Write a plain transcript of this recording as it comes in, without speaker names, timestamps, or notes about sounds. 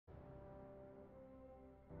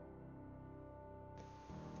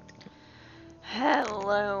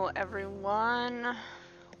Hello everyone,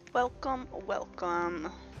 welcome.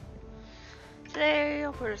 Today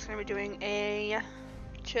we're just going to be doing a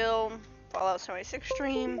chill Fallout 76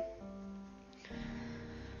 stream.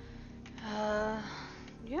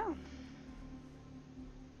 Yeah.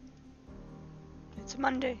 It's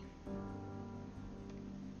Monday.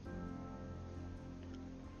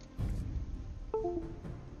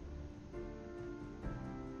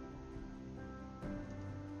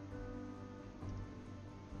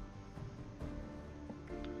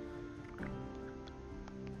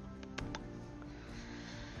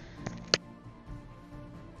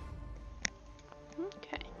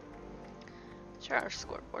 Okay. Let's try our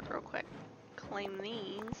scoreboard real quick. Claim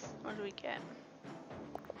these. What do we get?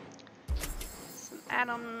 Some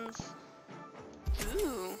atoms.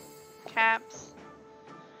 Ooh. Caps.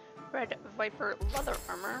 Red Viper leather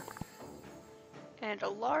armor. And a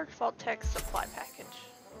large Vault-Tec supply package.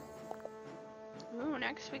 Ooh,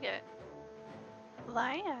 next we get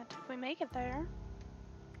land, if we make it there.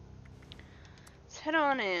 Let's head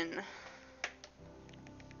on in.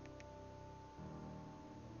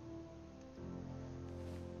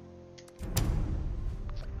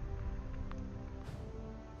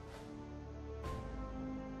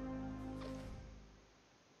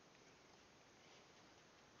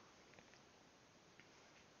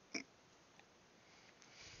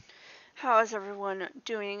 How is everyone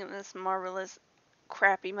doing this marvelous,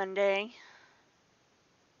 crappy Monday?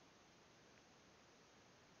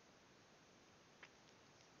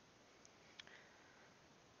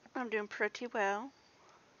 I'm doing pretty well,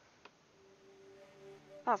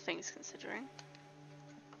 all things considering.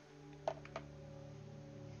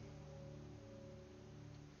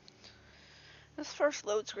 This first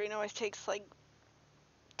load screen always takes like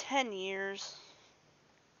 10 years.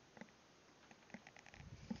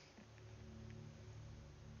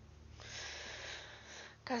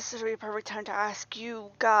 Guys, this would be a perfect time to ask you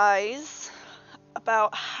guys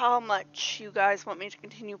about how much you guys want me to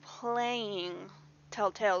continue playing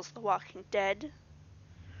Telltale's The Walking Dead.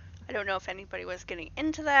 I don't know if anybody was getting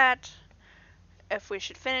into that, if we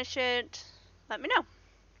should finish it. Let me know.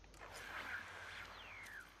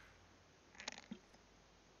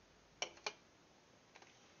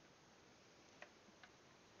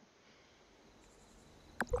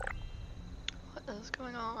 What is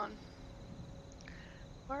going on?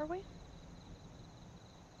 Where are we? I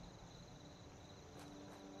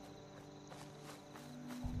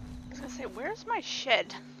was gonna say, where's my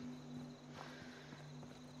shed?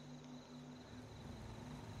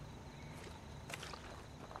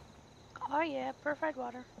 Oh yeah, purified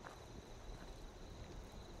water.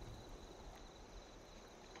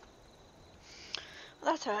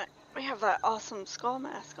 Well, that's right. We have that awesome skull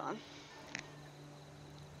mask on.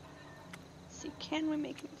 Let's see, can we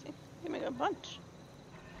make anything? We can make a bunch.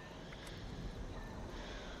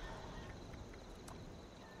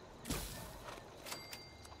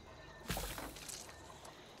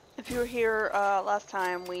 If you were here last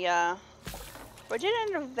time, we did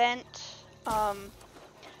an event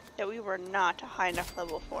that we were not a high enough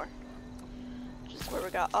level for, which is where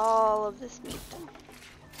we got all of this meat.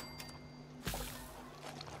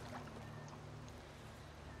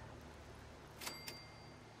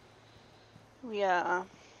 We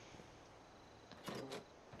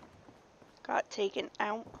got taken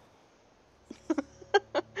out.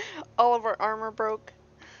 All of our armor broke.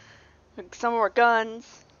 Like some of our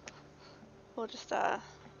guns. We'll just have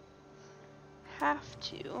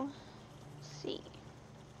to see.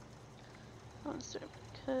 Let's do if we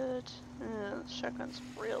could. The shotgun's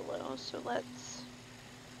real low, so let's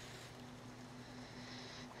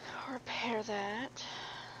repair that.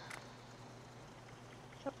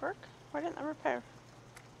 Does that work? Why didn't that repair?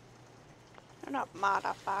 No, not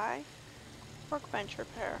modify. Workbench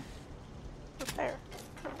repair. Repair.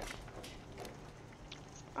 Okay.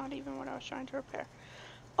 It's not even what I was trying to repair.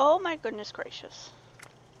 Oh my goodness gracious.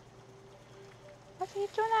 Why are you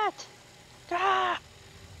doing that? Ah!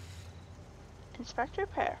 Inspect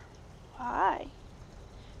repair. Why?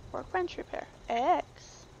 Workbench repair. X.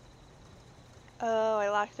 Oh, I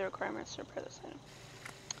lack the requirements to repair this item.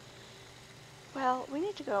 Well, we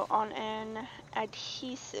need to go on an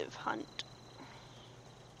adhesive hunt.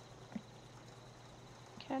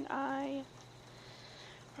 Can I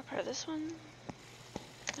repair this one?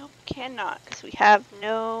 Nope, cannot, because we have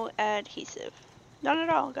no adhesive. None at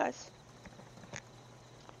all, guys.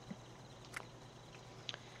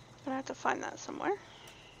 Gonna have to find that somewhere.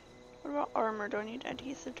 What about armor? Do I need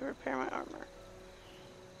adhesive to repair my armor?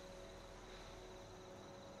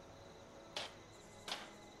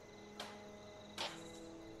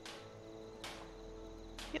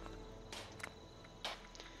 Yep.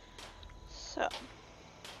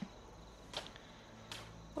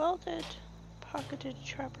 Gilded, pocketed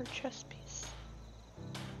trapper chest piece.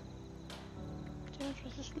 Damage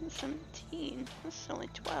resistance 17. This is only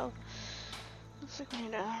 12. Looks like we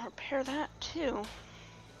need to repair that too.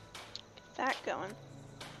 Get that going.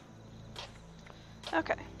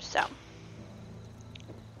 Okay, so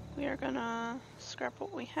we are gonna scrap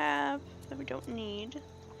what we have that we don't need.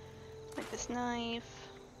 Like this knife,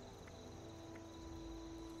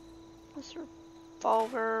 this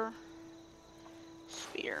revolver,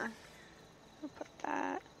 spear. I'll put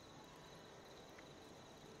that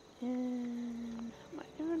in my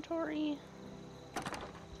inventory.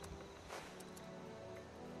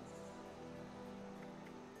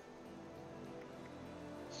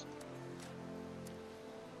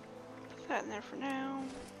 Put that in there for now.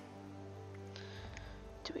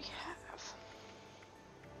 What do we have?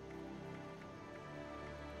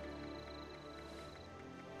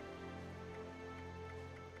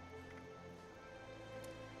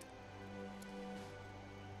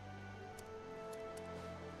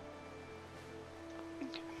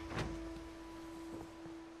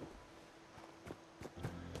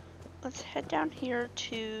 Let's head down here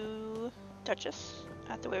to Duchess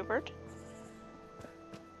at the Wayward.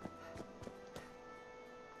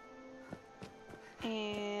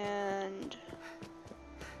 And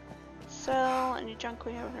sell any junk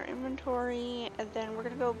we have in our inventory. And then we're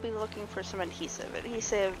gonna go be looking for some adhesive.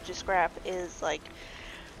 Adhesive to scrap is like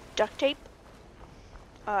duct tape.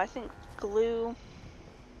 I think glue.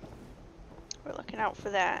 We're looking out for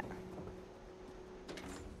that.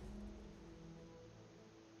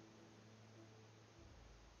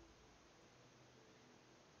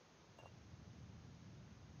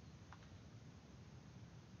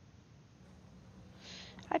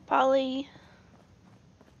 Hi, Polly.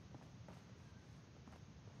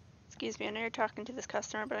 Excuse me, I know you're talking to this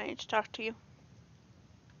customer, but I need to talk to you.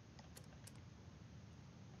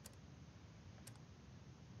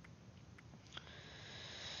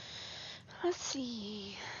 Let's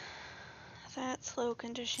see. That's low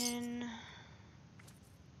condition.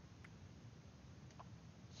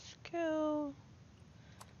 Let's go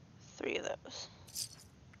 3 of those.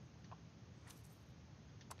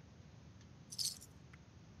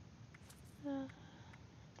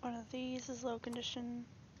 One of these is low condition.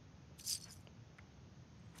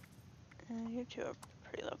 And you two are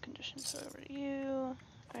pretty low condition, so over to you.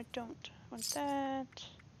 I don't want that.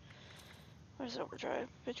 What is overdrive?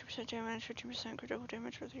 50% damage, 15% critical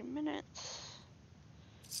damage for 3 minutes.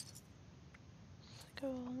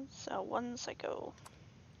 Psycho, let's sell 1 psycho.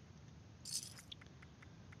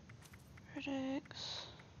 Critics.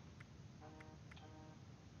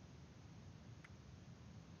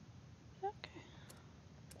 Okay.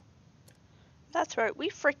 That's right, we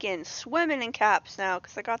freaking swimming in caps now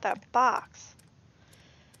because I got that box.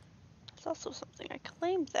 That's also something, I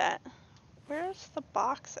claimed that. Where's the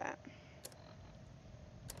box at?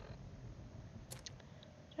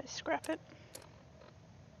 Did I scrap it?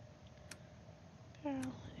 Barrel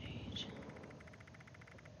age.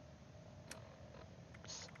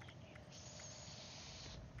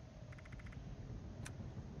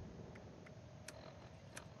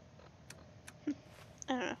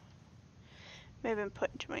 I don't know. Maybe been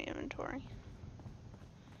put into my inventory.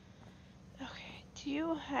 Okay, do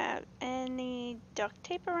you have any duct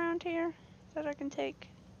tape around here that I can take?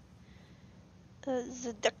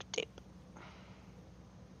 The duct tape.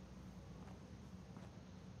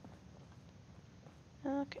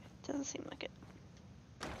 Okay, doesn't seem like it.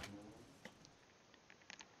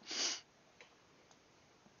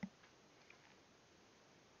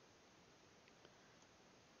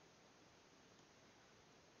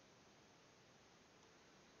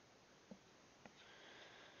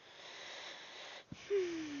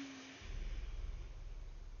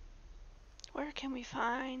 Where can we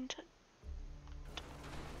find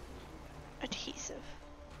adhesive?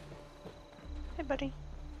 Hey, buddy.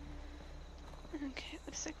 Okay,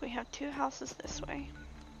 looks like we have 2 houses this way.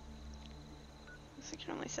 Looks like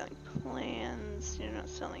you're only selling plans. You're not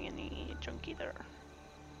selling any junk either.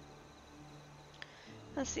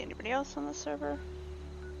 Let's see, anybody else on the server?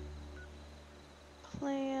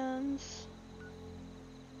 Plans.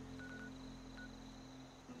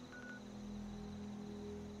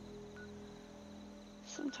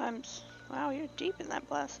 Sometimes, wow, you're deep in that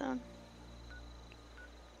blast zone.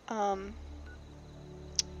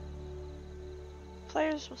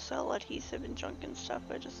 Players will sell adhesive and junk and stuff,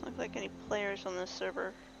 but it doesn't look like any players on this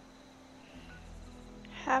server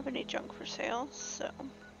have any junk for sale, so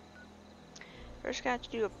we're just gonna have to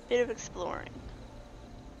do a bit of exploring.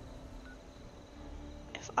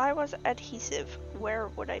 If I was adhesive, where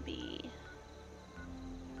would I be?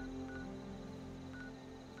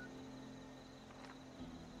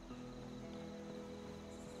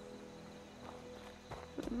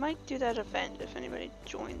 Might do that event if anybody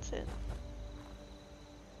joins it.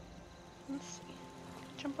 Let's see.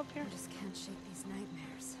 Jump up here. I just can't shake these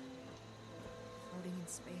nightmares. Floating in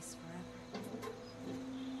space forever.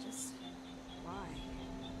 Just why?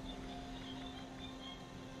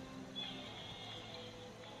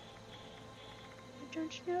 I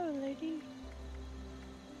don't know, lady.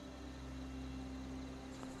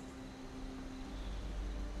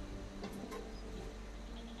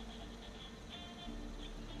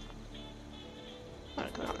 I'm gonna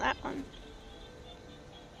click on that one.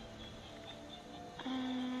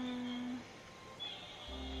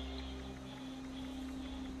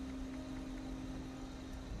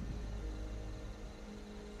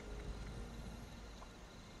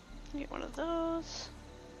 Get one of those.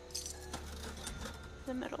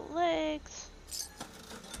 The middle legs.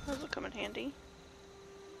 Those will come in handy.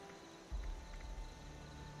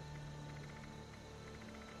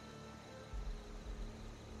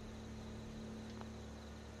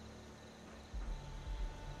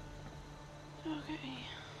 Okay.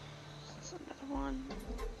 This is another one.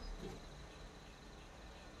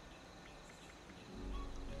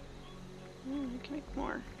 We can make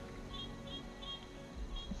more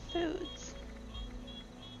foods.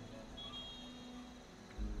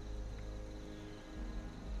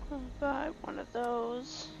 I'll buy one of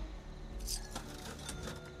those.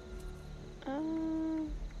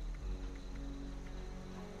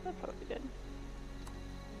 That'd probably be good.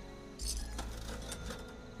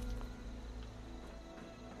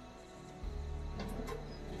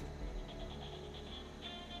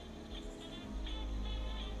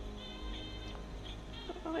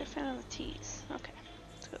 Oh, I found the teas. Okay,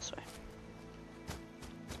 let's go this way.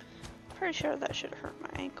 Pretty sure that should hurt my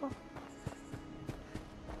ankle.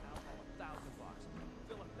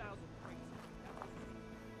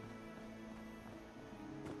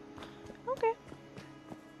 Okay.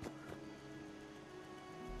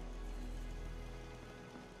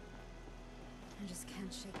 I just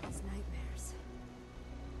can't shake these nightmares.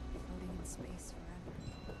 Floating in space forever.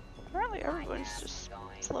 Apparently everyone's just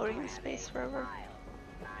floating in space forever.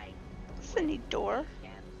 It's a neat door.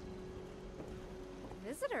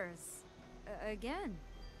 Visitors. Again.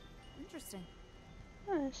 Interesting.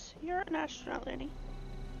 Nice. You're an astronaut, lady.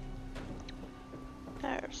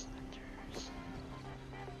 There's letters.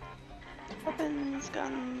 Weapons,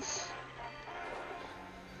 guns.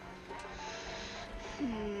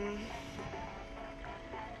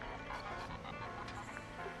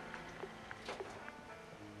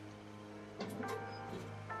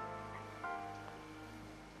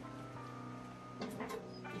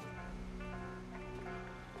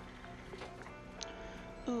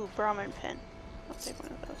 Ooh, Brahmin pen. I'll take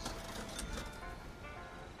one of those.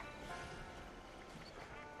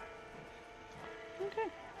 Okay.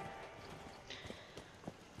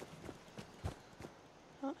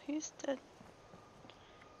 Oh, he's dead.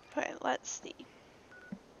 Okay, let's see.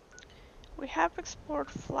 We have explored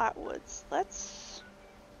Flatwoods. Let's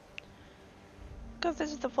go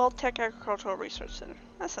visit the Voltech Agricultural Research Center.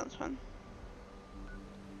 That sounds fun.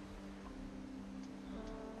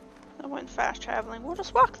 I went fast traveling. We'll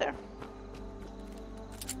just walk there.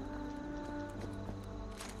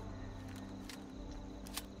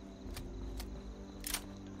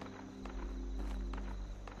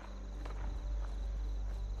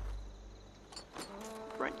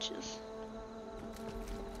 Wrenches.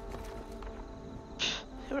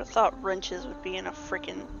 Who would have thought wrenches would be in a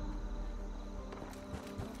freaking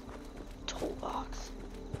toolbox?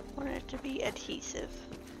 Wanted it to be adhesive.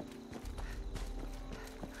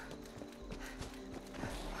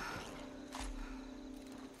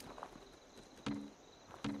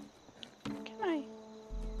 Can I?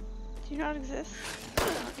 Do you not exist?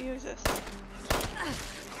 No, you exist.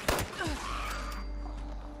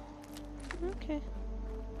 Okay.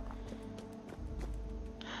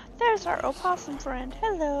 There's our opossum friend.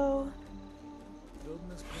 Hello.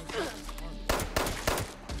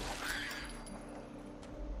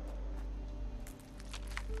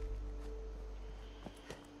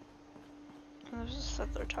 There's a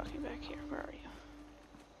settler talking back here. Where are you?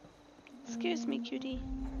 Excuse me, cutie.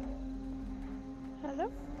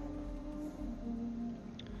 Hello?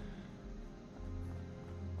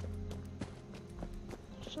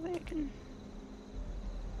 So they can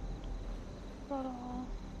bottle.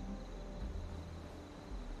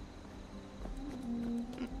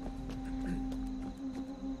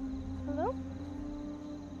 Hello?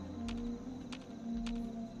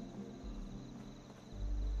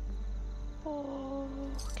 Oh,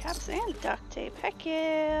 caps and duct tape. Heck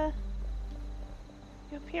yeah.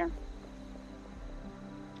 You up here?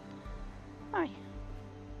 Hi.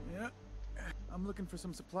 Yeah, I'm I'm looking for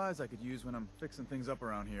some supplies I could use when I'm fixing things up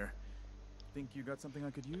around here. Think you got something I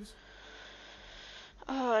could use?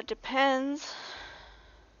 It depends.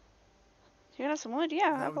 You got some wood? Yeah, I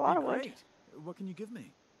That have a would be lot of wood. great. What can you give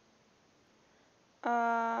me?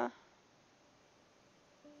 I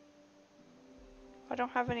don't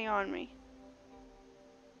have any on me.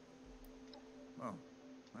 Oh,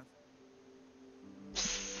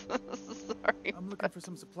 Sorry. I'm looking for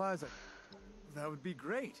some supplies. That would be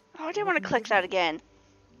great. Oh, I didn't What want to can you click give that me? again.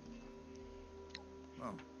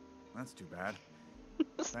 Oh, that's too bad.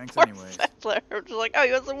 Thanks Poor anyways. settler. I'm just like, oh,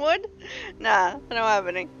 you want some wood? Nah, I don't have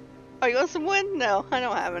any. Oh, you want some wood? No, I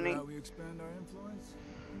don't have any. How we expand our influence?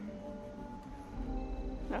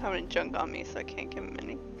 I don't have any junk on me, so I can't give him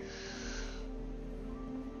any.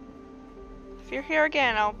 If you're here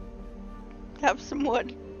again, I'll have some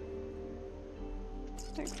wood.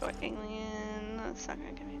 Toy alien. That's not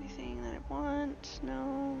gonna give me anything that I want.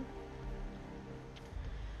 No.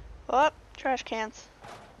 Oh, trash cans.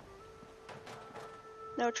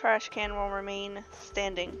 No trash can will remain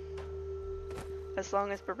standing as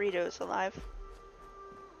long as Burrito's alive.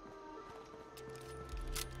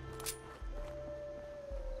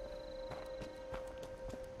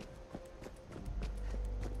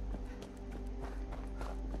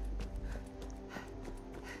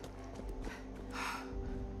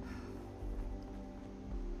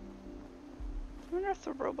 I wonder if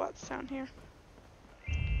the robot's down here.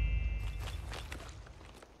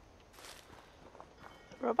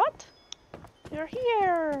 Robot? You're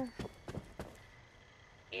here!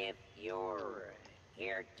 If you're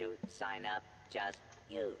here to sign up, just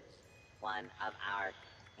use one of our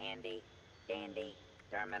handy dandy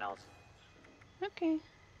terminals. Okay.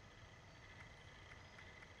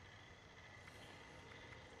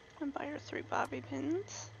 And buy your 3 bobby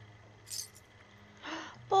pins.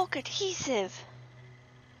 Bulk adhesive!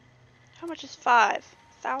 How much is 5?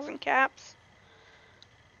 1,000 caps?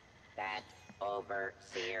 That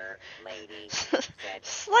overseer lady said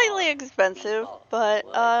Slightly all expensive, people but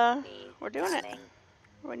would be we're doing it. coming.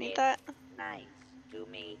 We need It's that nice to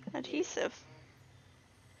meet you. adhesive.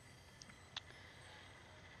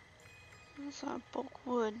 That's not bulk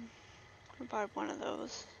wood. I'll buy one of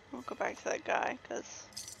those. I'll go back to that guy, because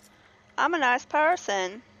I'm a nice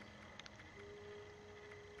person.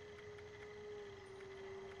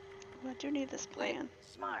 Oh, I do need this plan.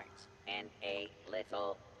 Smarts and a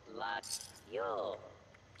little luck, you'll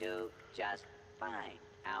do just fine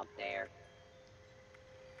out there.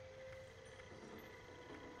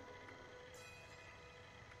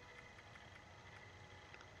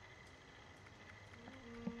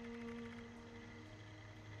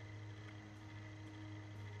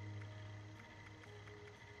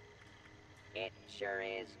 It sure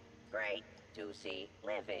is great to see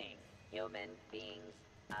living human beings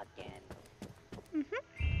again.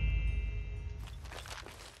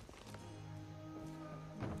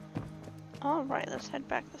 Alright, let's head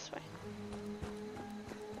back this way.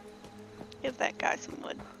 Give that guy some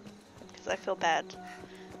wood. Because I feel bad.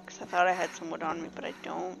 Because I thought I had some wood on me, but I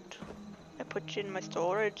don't. I put you in my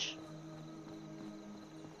storage.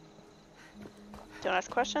 Don't ask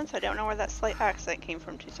questions. I don't know where that slight accent came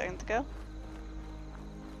from 2 seconds ago.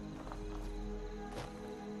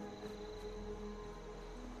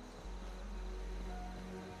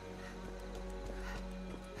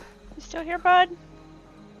 You still here, bud?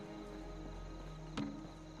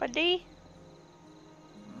 Buddy?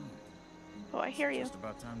 Oh, I hear you. Just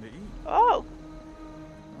about time to eat. Oh!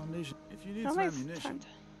 Foundation. If you need How some many ammunition, times?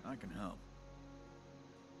 I can help.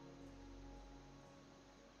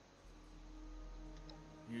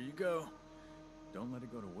 Here you go. Don't let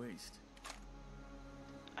it go to waste.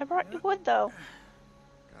 I brought you wood, though.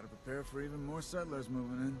 Gotta prepare for even more settlers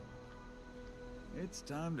moving in. It's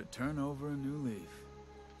time to turn over a new leaf.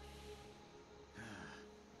 To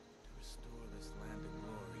restore this land of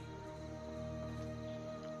glory.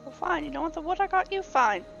 Well, fine. You don't want the wood I got you?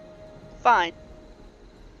 Fine. Fine.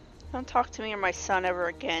 Don't talk to me or my son ever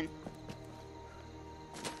again.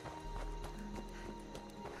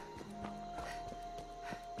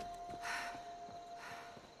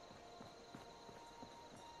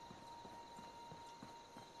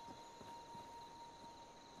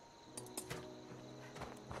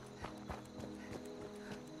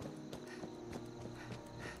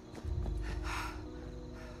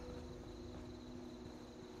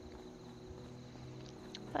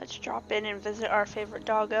 Let's drop in and visit our favorite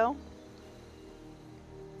doggo.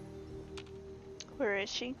 Where is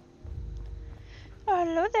she? Oh,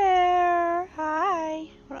 hello there. Hi.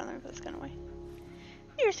 Hold on, let me put this gun away.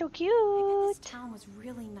 You're so I bet cute. this town was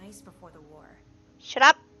really nice before the war. Shut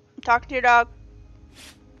up. I'm talking to your dog.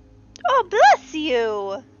 Oh, bless miss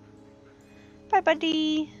you. Bye,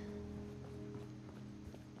 buddy.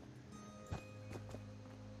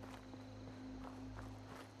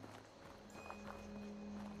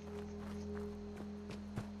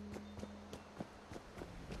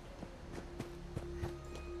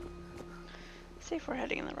 See if we're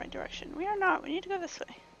heading in the right direction. We are not. We need to go this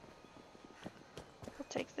way. We'll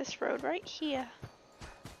take this road right here.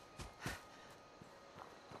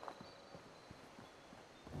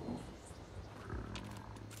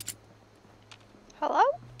 Hello?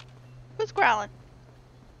 Who's growling?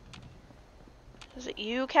 Is it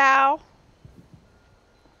you, cow?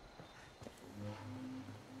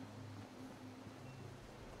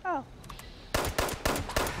 Oh.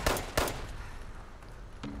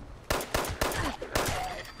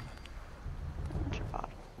 Water bottle.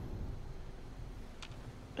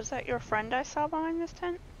 Was that your friend I saw behind this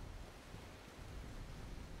tent?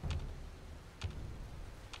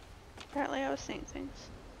 Apparently I was seeing things.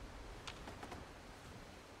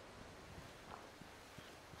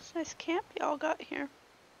 It's a nice camp y'all got here.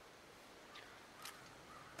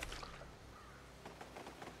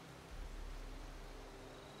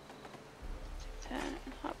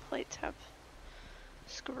 Hot plates have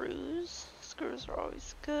screws. Screws are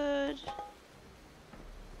always good.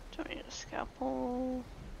 Don't need a scalpel.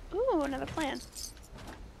 Ooh, another plan.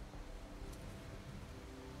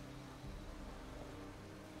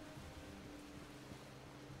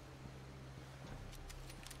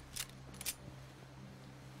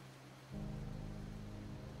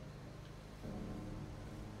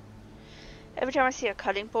 Every time I see a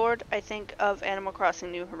cutting board, I think of Animal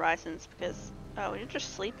Crossing New Horizons because, oh, you're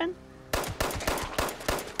just sleeping?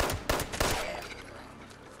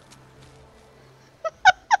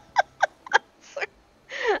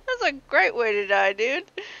 That's a great way to die, dude.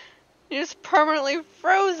 You're just permanently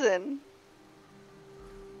frozen.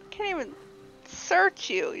 Can't even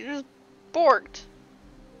search you. You're just borked.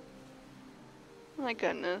 Oh my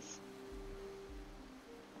goodness.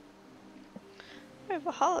 I have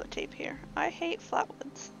a holotape here. I hate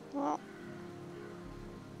flatwoods. Well,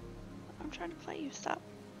 I'm trying to play you. Stop.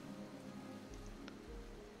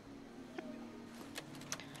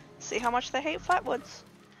 See how much they hate flatwoods.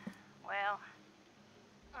 Well,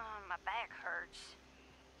 my back hurts.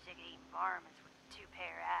 Sick of eating varmints with 2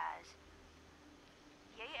 pair of eyes.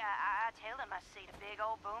 Yeah, I tell them I seen a big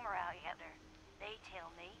old boomer out yonder. They tell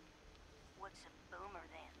me, what's a boomer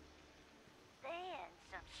then? Then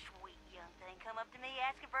some sweet young thing come up to me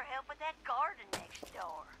asking for help with that garden next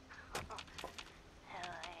door.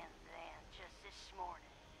 And then, just this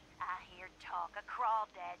morning, I hear talk of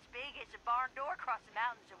crawdads big as a barn door across the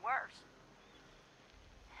mountains and worse.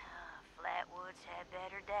 Flatwoods had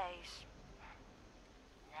better days.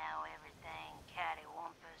 Now everything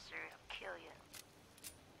cattywampus or it'll kill you.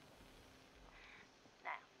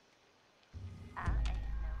 Now, I ain't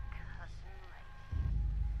no cussing lady.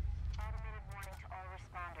 Automated warning to all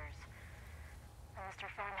responders. Mr.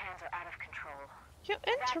 Farmhands are out of control. You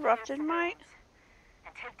interrupted my...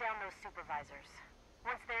 And take down those supervisors.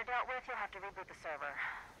 Once they're dealt with, you'll have to reboot the server.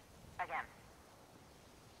 Again.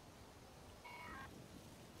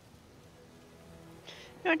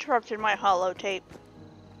 You interrupted my holotape.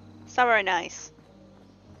 It's not very nice.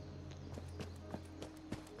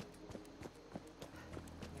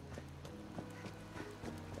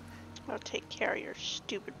 I'll take care of your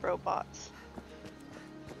stupid robots.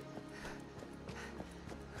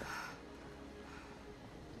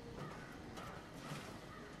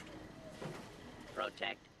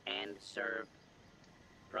 Protect and serve.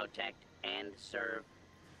 Protect and serve.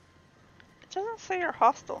 It doesn't say you're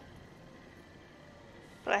hostile.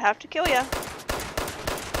 But I have to kill ya.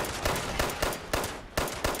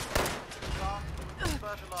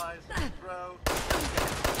 Fertilize, grow.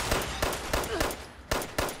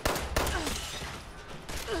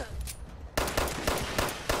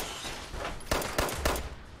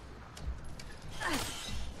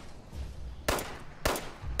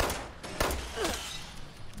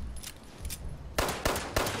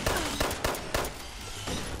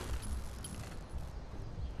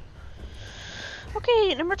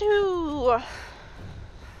 Okay, number 2.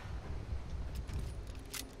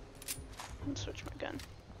 Let's switch my gun.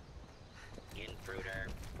 Intruder.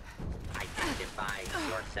 Identify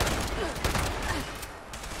yourself.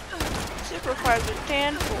 Supervisor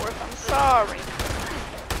Danforth, I'm sorry.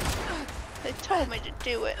 They told me to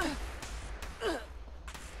do it.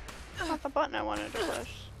 Not the button I wanted to push.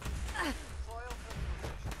 Soil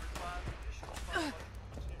fertilization requires additional fertilizer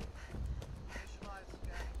material. Initialize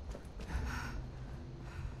scan.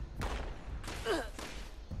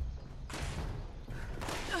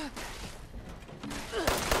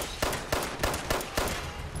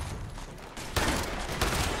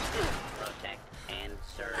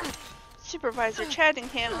 Supervisor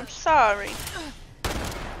Chattingham, I'm sorry.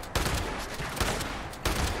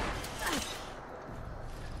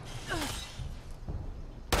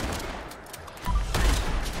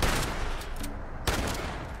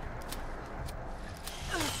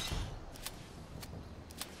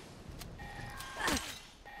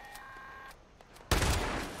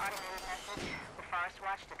 Automated message. The Forest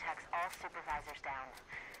Watch detects all supervisors down.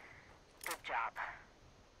 Good job.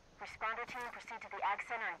 Responder team, proceed to the Ag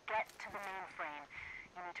Center and get to the mainframe.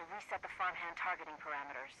 You need to reset the farmhand targeting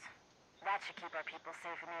parameters. That should keep our people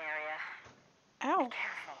safe in the area. Ow. Be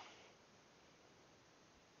careful.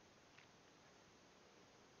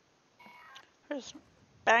 I just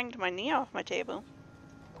banged my knee off my table.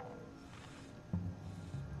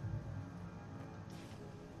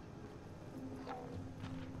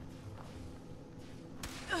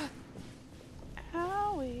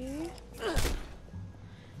 Owie.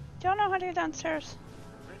 Don't know how to get downstairs.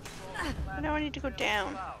 I know I need to go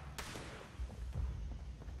down.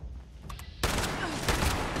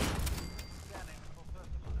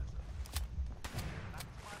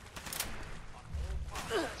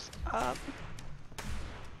 Up.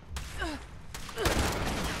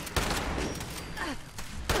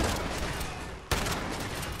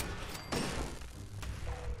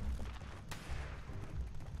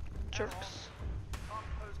 Jerks.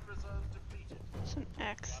 Compost reserves depleted. It's an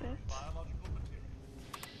exit. Biological material.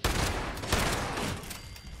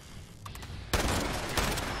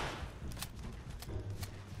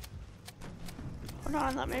 Hold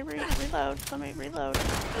on, let me reload. Let me reload.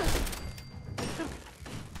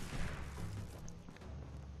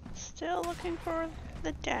 Still looking for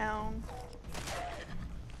the down.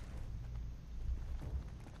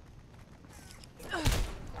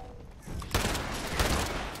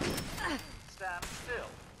 Stand still.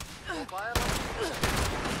 For biological material.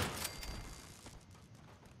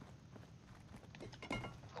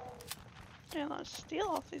 Yeah, let's steal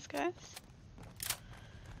off these guys.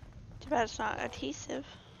 Too bad it's not adhesive.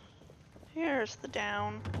 Here's the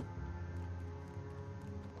down.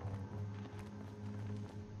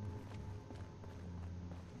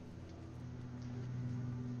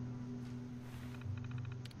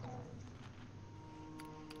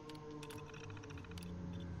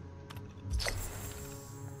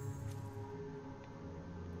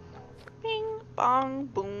 Bing, bong,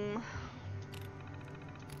 boom.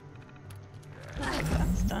 Alright,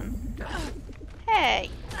 that's done. Hey,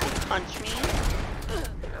 don't punch me.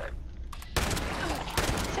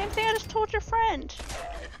 Same thing I just told your friend.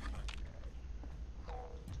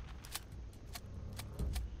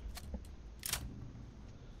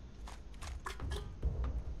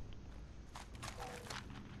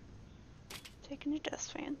 Taking your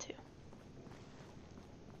dust fan too.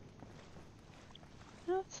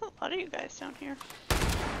 No, that's a lot of you guys down here.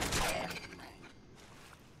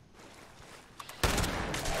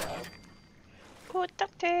 Oh,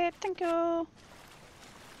 duct tape, thank you.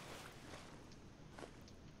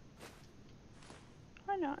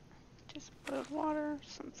 Why not? Just boiled water,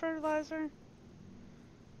 some fertilizer.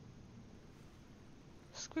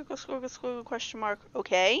 Squiggle, squiggle, squiggle, question mark.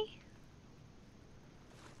 Okay.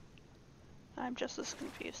 I'm just as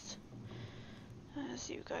confused as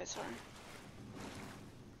you guys are.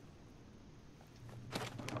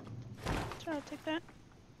 Sure, I'll take that.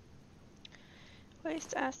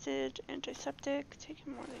 Waste, acid, antiseptic.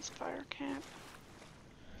 Taking more of these fire cap.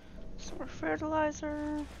 Some more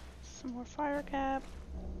fertilizer. Some more fire cap.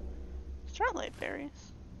 Starlight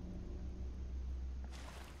berries.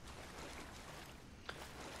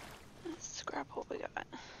 Let's scrap what we got.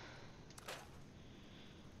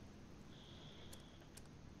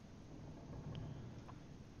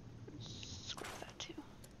 Scrap that too.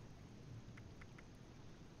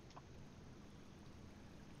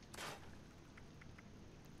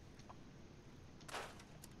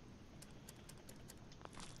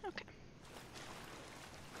 Okay.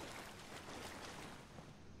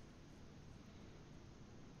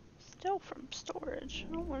 Still from storage.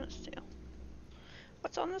 I don't want to steal.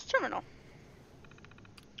 What's on this terminal?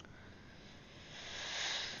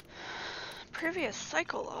 Previous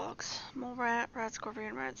cycle logs. Mole rat, rat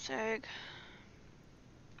scorpion, rat stag.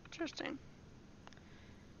 Interesting.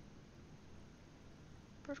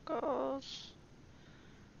 Protocols.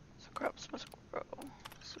 Scrubs must grow.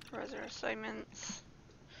 Supervisor assignments.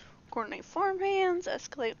 Coordinate farmhands.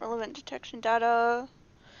 Escalate relevant detection data.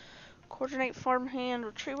 Coordinate farmhand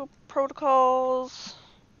retrieval protocols.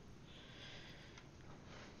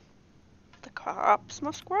 The crops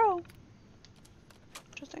must grow.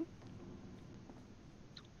 Interesting.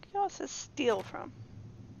 What else is steal from?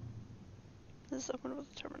 This is open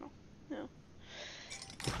with the terminal. No.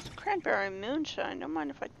 Cranberry moonshine. Don't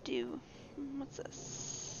mind if I do. What's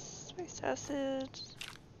this? Space acid.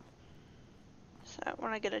 Is that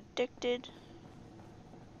when I get addicted?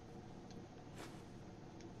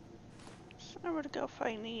 So where to go if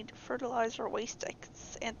I need fertilizer waste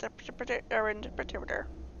interpreter.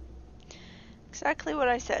 Exactly what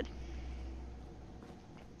I said.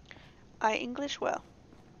 I English well.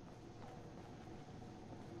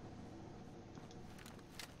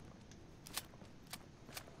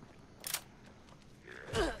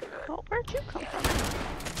 Well, where'd you come from?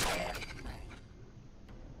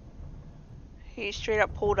 He straight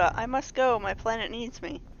up pulled up. I must go. My planet needs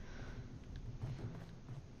me.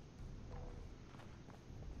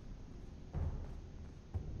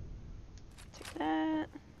 Take that.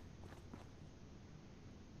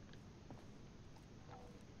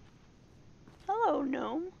 Hello,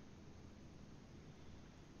 gnome.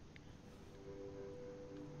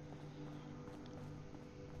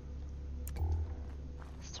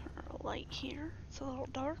 Let's turn our light here. It's a little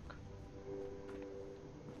dark.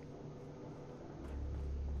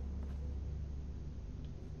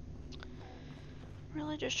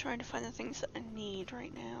 Really just trying to find the things that I need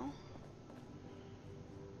right now.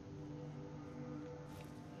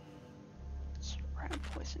 What's rat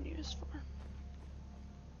poison used for?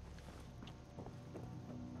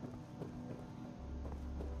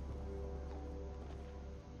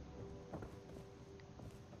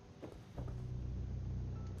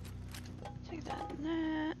 Take that and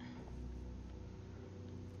that.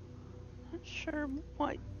 Not sure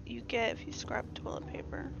what you get if you scrap toilet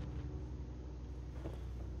paper.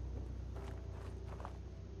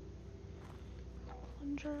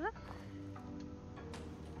 Plunger.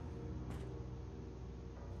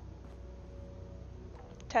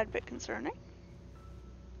 Tad bit concerning.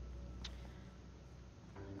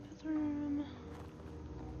 Bathroom.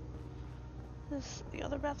 This is the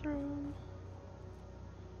other bathroom.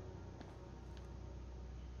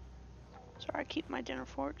 Sorry, I keep my dinner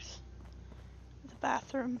forks. The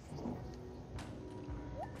bathroom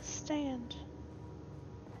stand.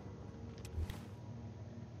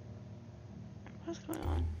 What's going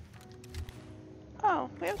on? Oh,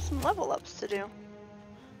 we have some level ups to do.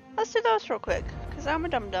 Let's do those real quick, because I'm a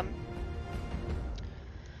dum-dum.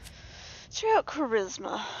 Check out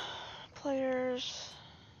Charisma. Players.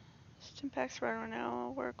 Stimpaks right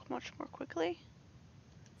now work much more quickly.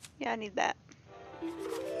 Yeah, I need that.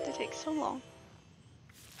 They take so long.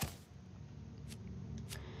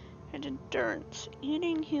 And Endurance.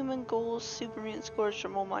 Eating human ghouls, super mutant scores,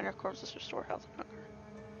 germal minor corpses, restore health and hunger.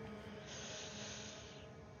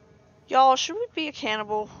 Y'all, should we be a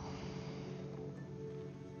cannibal?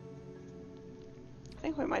 I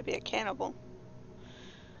think we might be a cannibal.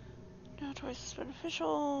 No choice is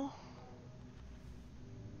beneficial.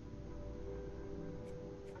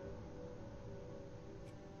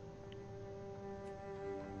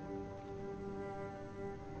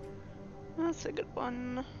 That's a good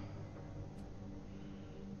one.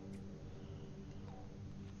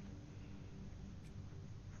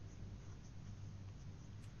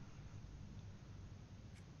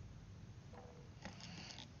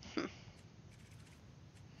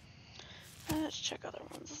 Let's check other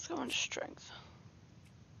ones. Let's go into strength.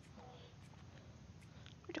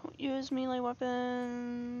 We don't use melee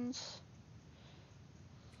weapons.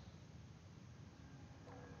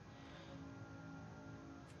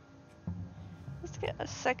 Let's get a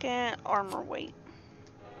second armor weight.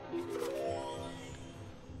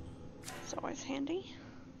 It's always handy.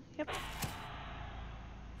 Yep.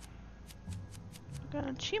 Got an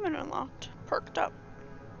achievement unlocked. Perked up.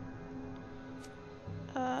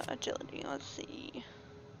 Agility. Let's see.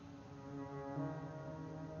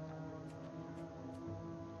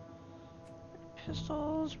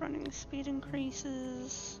 Pistols. Running speed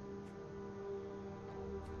increases.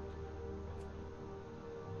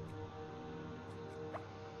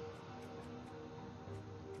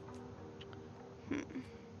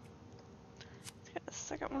 Let's get a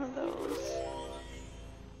second one of those.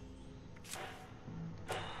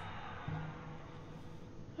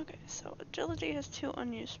 Okay, so agility has 2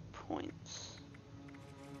 unused points.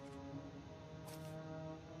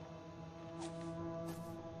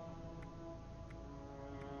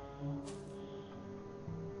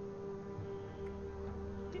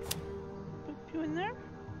 Put you in there.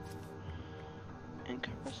 And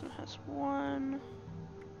Charisma has 1.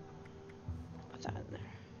 Put that in there.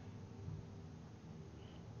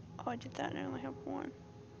 Oh, I did that and I only have 1.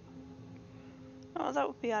 Oh, that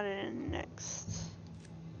would be added in next.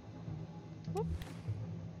 Whoop.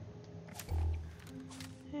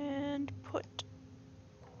 And put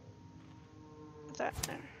that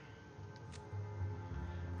there.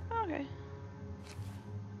 Okay.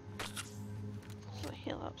 So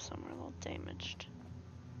heal up somewhere a little damaged.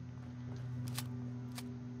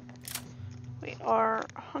 We are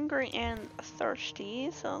hungry and thirsty,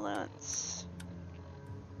 so let's...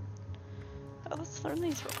 Oh, let's learn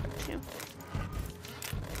these real quick too.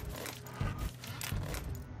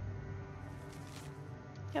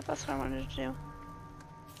 Yep, that's what I wanted to do.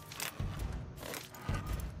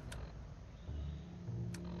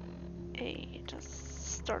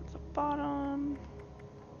 Just start at the bottom.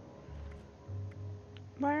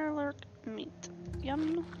 Mirelurk meat.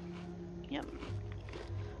 Yum. Yum.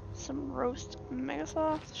 Some roast mega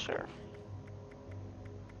sauce, sure.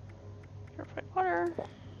 Purified water.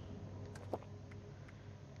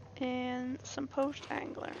 And some poached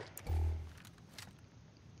angler.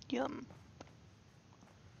 Yum.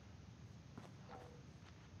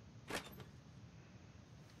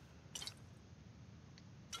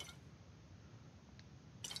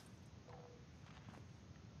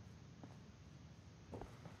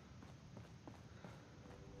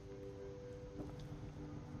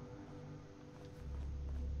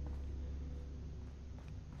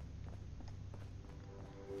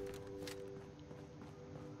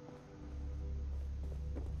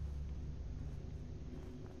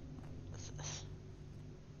 What's this?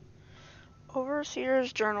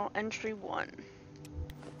 Overseer's Journal, Entry 1.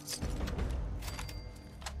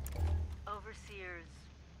 Overseers,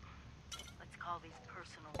 let's call these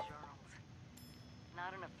personal journals.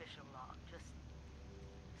 Not an official log, just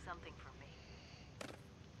something for me.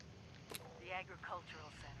 The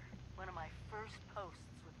Agricultural Center, one of my first posts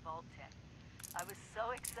with Vault-Tec. I was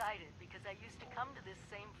so excited because I used to come to this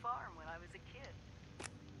same farm when I was a kid.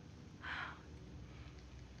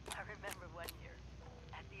 I remember one year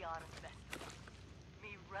at the Autumn Festival,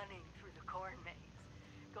 me running through the corn maze,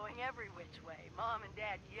 going every which way, Mom and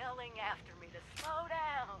Dad yelling after me to slow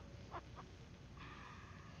down.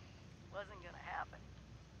 Wasn't gonna happen.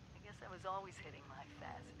 I guess I was always hitting my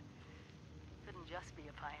fast. Couldn't just be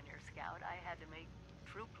a pioneer scout, I had to make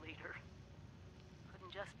troop leader.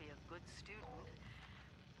 Couldn't just be a good student.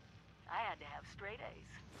 I had to have straight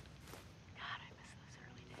A's. God, I miss those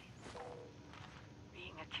early days.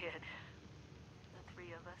 Being a kid. The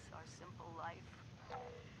three of us, our simple life.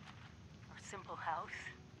 Our simple house.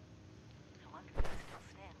 I wonder if it's still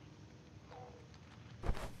standing.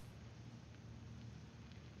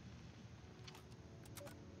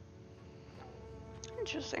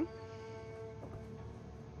 Interesting.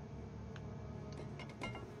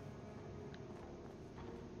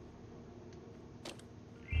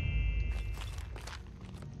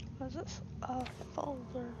 What is this? A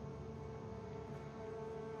folder.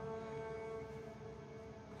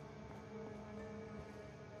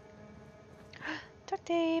 Duct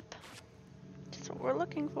tape. That's what we're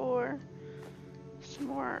looking for. Some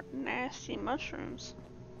more nasty mushrooms.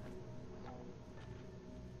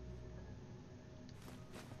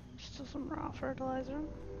 Still some raw fertilizer.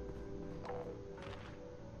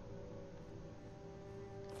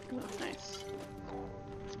 Oh, nice.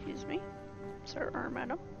 Excuse me, sir or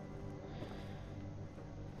madam.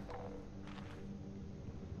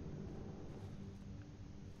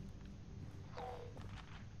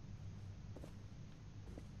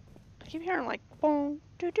 I keep hearing like boom,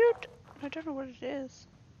 doo doo. I don't know what it is.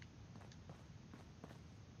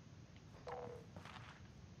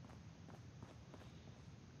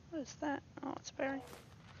 What is that? Oh, it's a berry.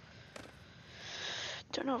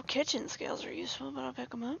 Don't know if kitchen scales are useful, but I'll pick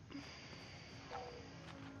them up.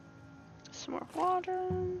 Some more water.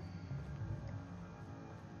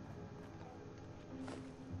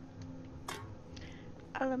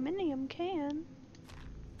 Aluminium can.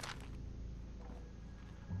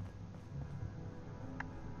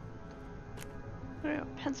 There we go.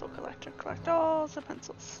 Pencil collector. Collect all the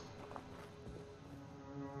pencils.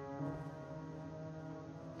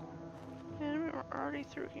 And we're already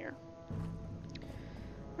through here.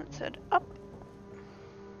 Let's head up.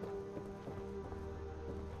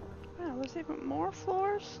 Wow, there's even more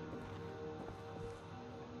floors?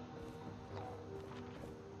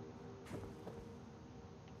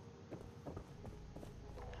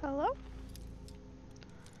 Hello?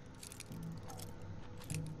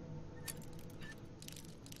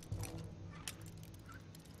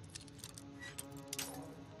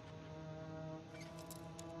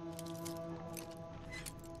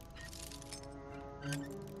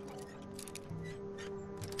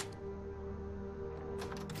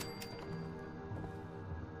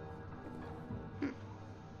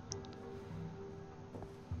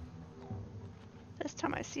 This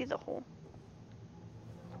time I see the hole.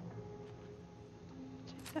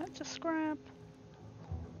 Take that to scrap.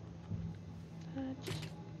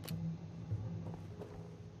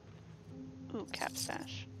 Ooh, cap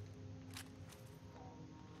stash.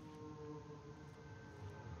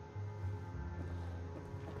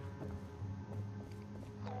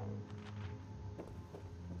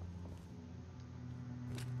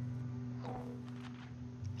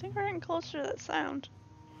 I think we're getting closer to that sound.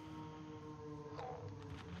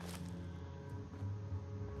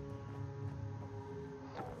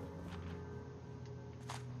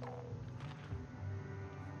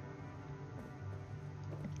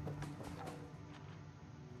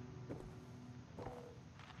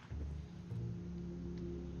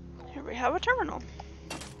 Here we have a terminal.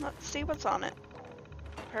 Let's see what's on it.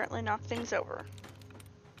 Apparently knock things over.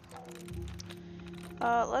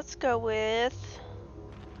 Let's go with...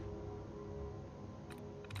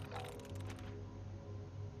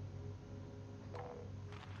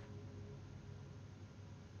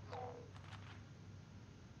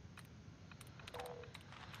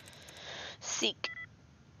 Seek.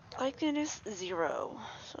 Likeness 0.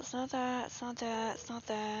 So it's not that, it's not that, it's not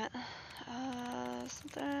that. It's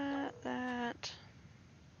not that, that.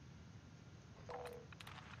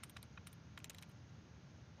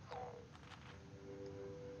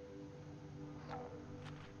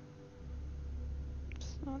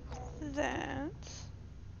 It's not that.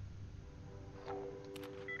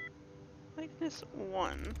 Likeness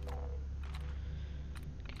 1.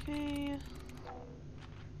 Okay.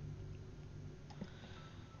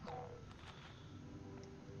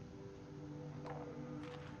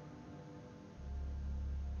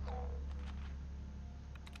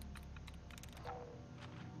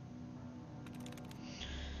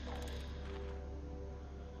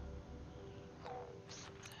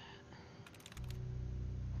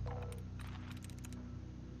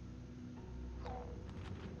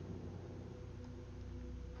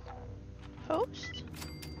 Post?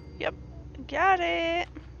 Yep. Got it.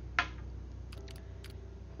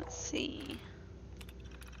 Let's see.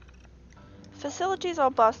 Facilities all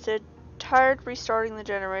busted. Tired restarting the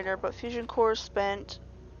generator, but fusion core spent.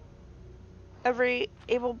 Every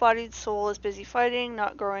able-bodied soul is busy fighting,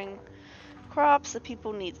 not growing crops. The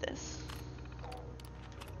people need this.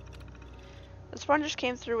 The spongers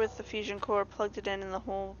came through with the fusion core, plugged it in, and the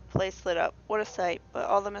whole place lit up. What a sight. But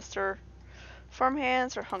all the Mr.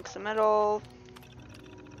 Farmhands are hunks of metal.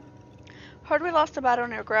 Heard we lost a battle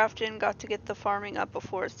near Grafton. Got to get the farming up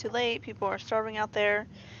before it's too late. People are starving out there.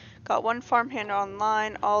 Got one farmhand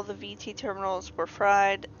online. All the VT terminals were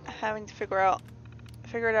fried. Having to figure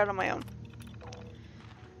it out on my own.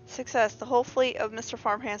 Success. The whole fleet of Mr.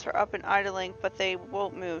 Farmhands are up and idling, but they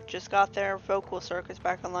won't move. Just got their vocal circuits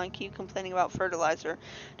back online. Keep complaining about fertilizer.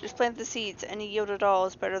 Just plant the seeds. Any yield at all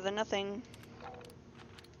is better than nothing.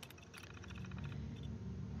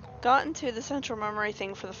 Got into the central memory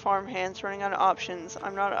thing for the farmhands, running out of options.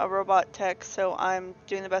 I'm not a robot tech, so I'm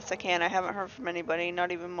doing the best I can. I haven't heard from anybody,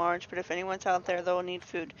 not even Marge, but if anyone's out there, they'll need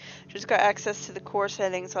food. Just got access to the core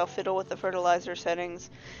settings. I'll fiddle with the fertilizer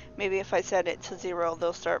settings. Maybe if I set it to 0,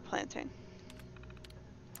 they'll start planting.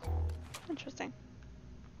 Interesting.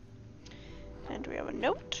 And we have a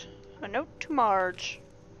note. A note to Marge.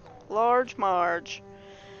 Large Marge.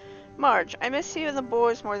 Marge, I miss you and the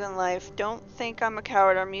boys more than life. Don't think I'm a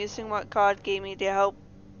coward. I'm using what God gave me to help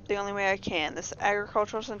the only way I can. This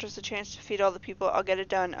agricultural center is a chance to feed all the people. I'll get it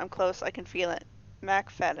done. I'm close. I can feel it.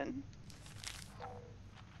 McFadden.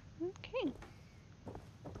 Okay.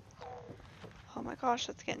 Oh my gosh,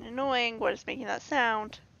 that's getting annoying. What is making that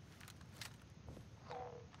sound?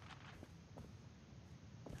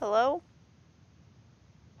 Hello?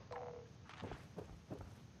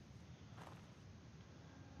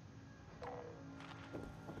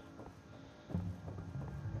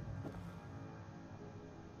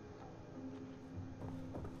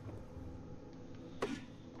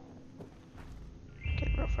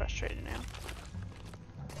 Getting real frustrated now.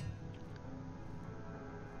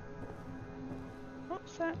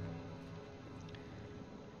 What's that?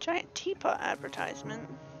 Giant Teapot advertisement.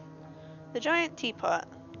 The Giant Teapot,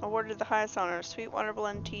 awarded the highest honor, Sweetwater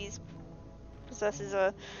blend teas, possesses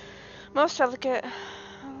a most delicate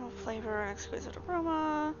flavor and exquisite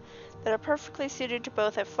aroma that are perfectly suited to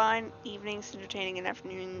both have fine evenings, entertaining, and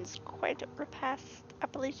afternoons. Quite repast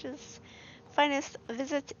Appalachia's finest.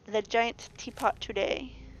 Visit the Giant Teapot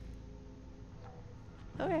today.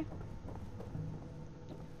 Okay.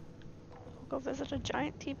 We'll go visit a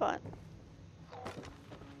Giant Teapot.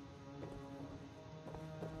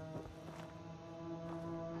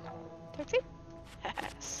 Taxi?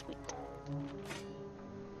 Sweet.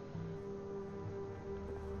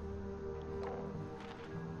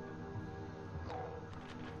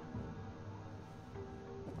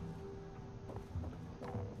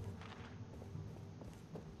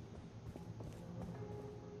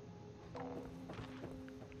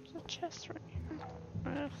 chest right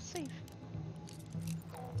here. Safe.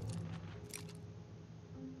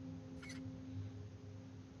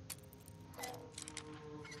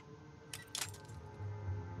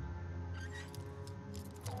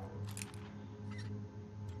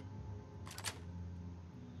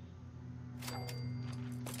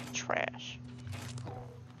 Trash.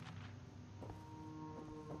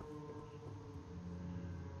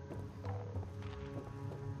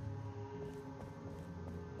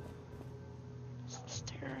 Some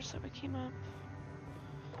stairs that we came up.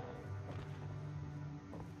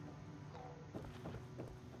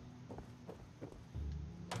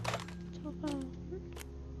 Telephone.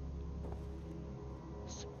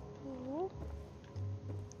 Spool.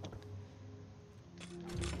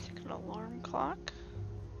 Take an alarm clock.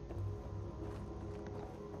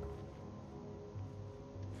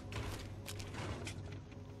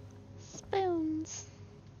 Spoons.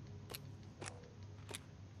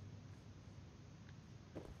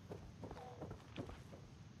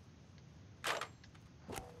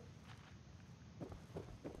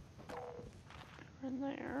 In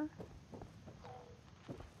there.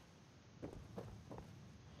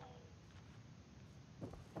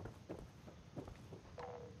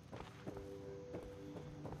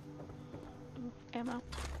 Ooh, ammo.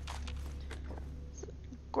 It's a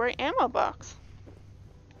great ammo box.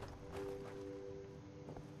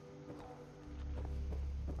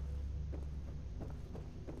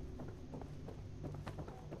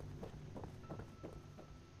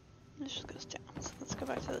 This just goes down. So let's go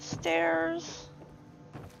back to the stairs.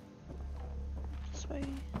 This way.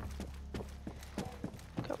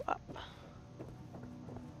 Go up.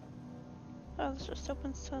 Oh, this just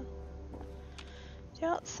opens to the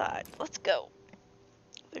outside. Let's go.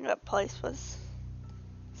 I think that place was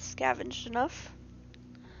scavenged enough.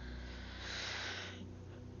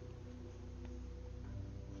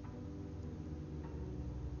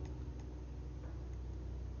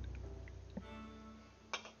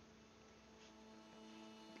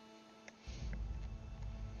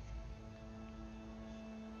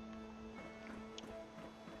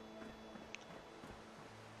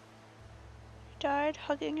 You died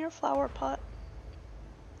hugging your flower pot.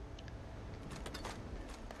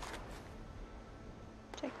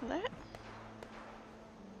 Take that.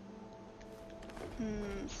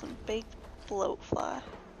 Some baked bloatfly. I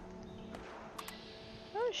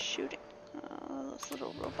was shooting. Oh, those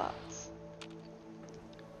little robots.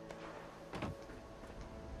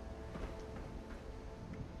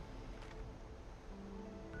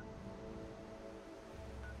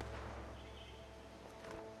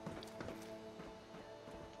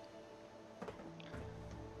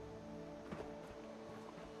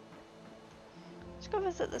 Let's go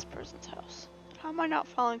visit this person's house. How am I not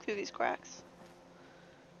falling through these cracks?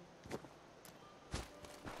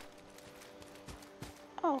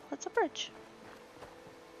 Oh, it's a bridge.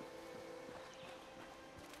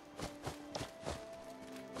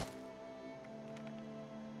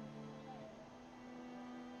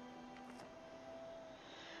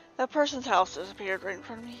 That person's house disappeared right in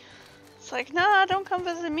front of me. It's like, nah, don't come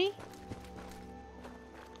visit me.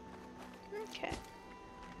 Okay.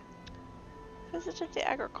 Visited the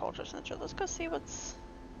agriculture center. Let's go see what's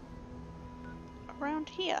around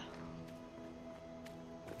here.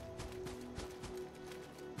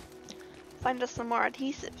 Find us some more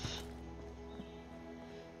adhesive.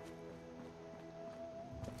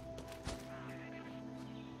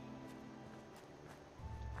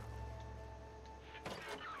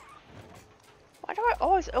 Why do I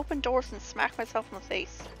always open doors and smack myself in the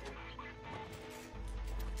face?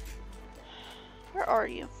 Where are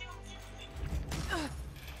you?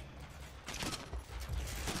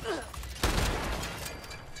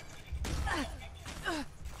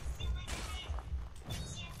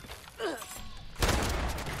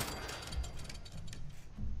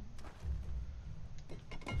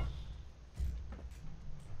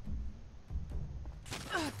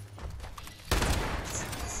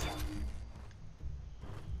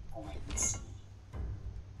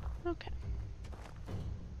 Okay.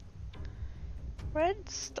 Red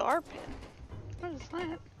star pin. What is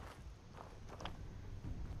that?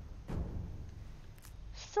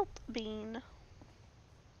 Silt bean.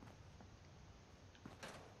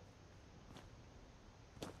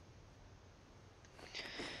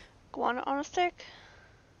 Iguana on a stick?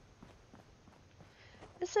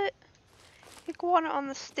 Is it iguana on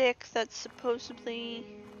the stick that's supposedly,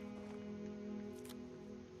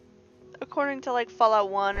 according to like Fallout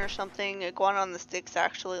 1 or something, iguana on the stick's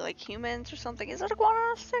actually like humans or something? Is it iguana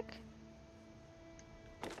on a stick?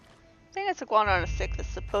 I think it's iguana on a stick that's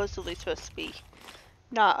supposedly supposed to be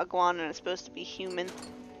not iguana and it's supposed to be human.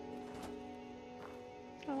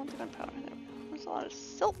 I want the gunpowder. There we go. There's a lot of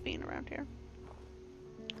silt being around here.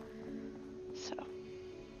 So,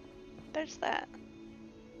 there's that.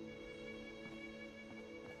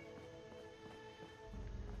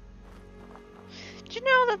 Did you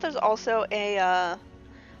know that there's also a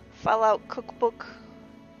Fallout cookbook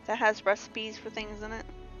that has recipes for things in it?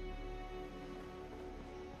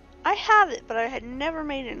 I have it, but I had never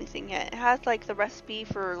made anything yet. It has like the recipe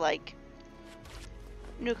for like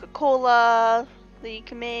Nuka-Cola that you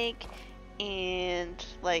can make, and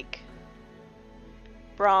like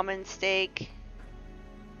Brahmin steak.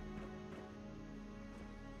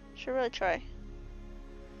 Should really try.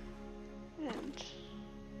 And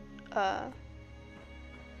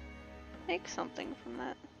make something from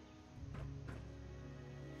that.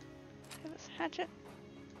 Have this hatchet.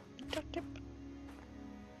 Duct tape.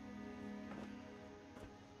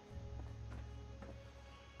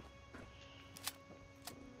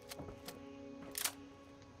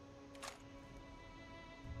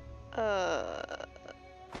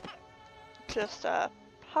 Just a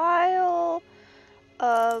pile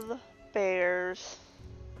of bears.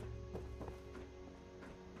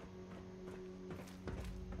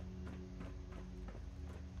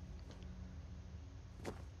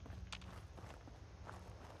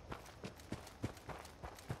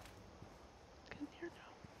 Come here now.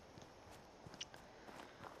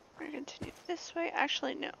 We're gonna continue this way.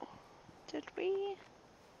 Actually, no. Did we?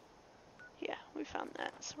 Yeah, we found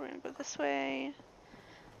that. So we're gonna go this way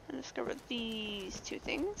and discover these two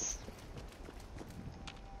things.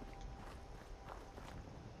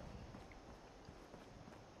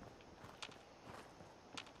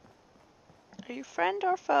 Are you friend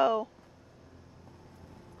or foe?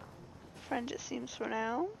 Friend it seems for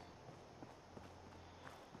now.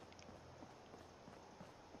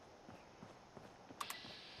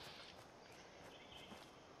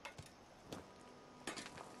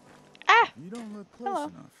 Ah! You don't look close Hello.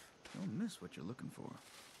 enough. You'll miss what you're looking for.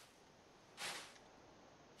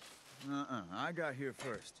 I got here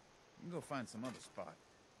first. You can go find some other spot.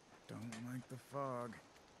 Don't like the fog.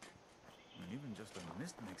 And even just a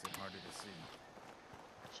mist makes it harder to see.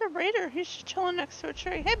 It's a raider. He's just chilling next to a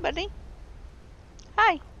tree. Hey, buddy.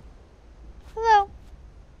 Hi. Hello.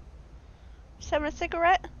 Just having a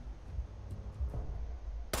cigarette?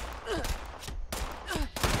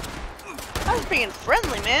 I was being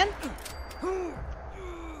friendly, man.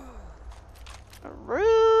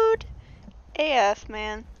 Rude AF,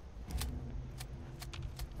 man.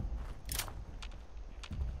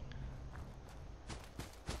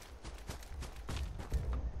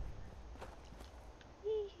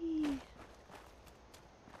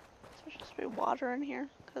 Is there supposed to be water in here?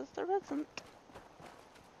 Because there isn't.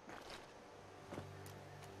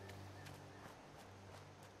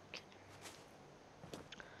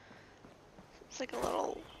 It's like a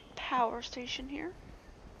little power station here.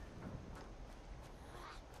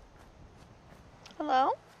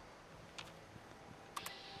 Hello?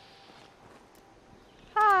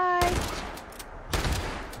 Hi.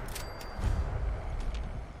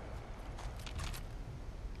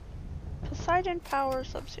 Poseidon Power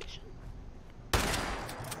Substation.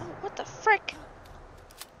 Oh, what the frick?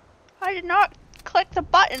 I did not click the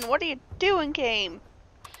button. What are you doing, game?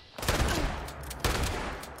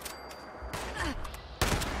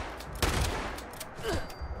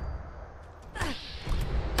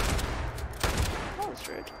 That was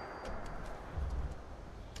rude.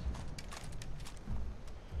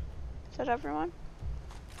 Is that everyone?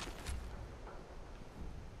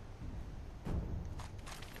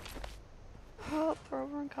 Oh, we're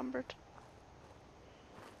over encumbered.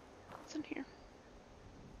 What's in here?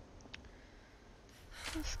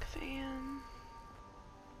 Desk fan.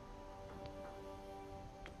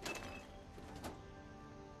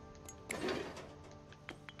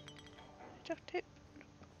 Duct tape.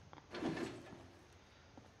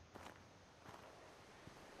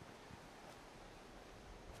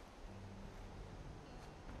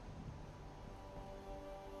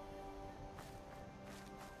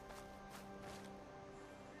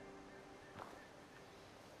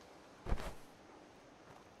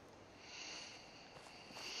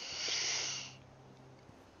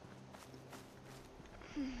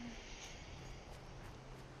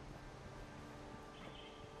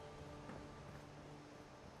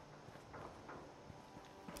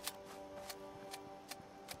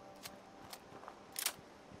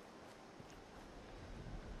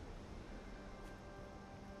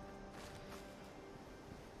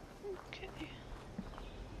 Okay.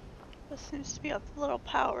 This seems to be a little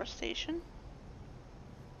power station.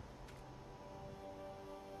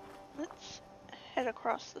 Let's head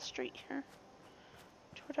across the street here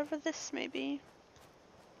to whatever this may be.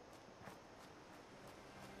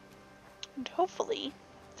 And hopefully,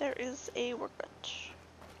 there is a workbench.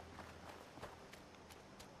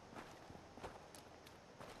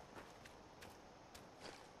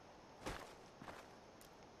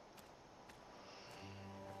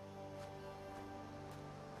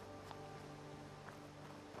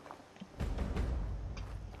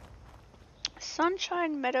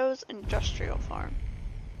 Sunshine Meadows Industrial Farm.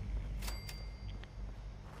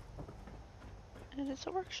 And it's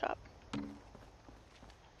a workshop.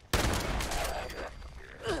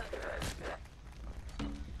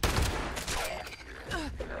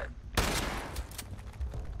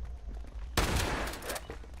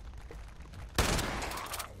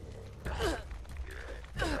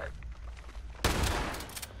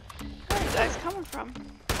 Where are you guys coming from?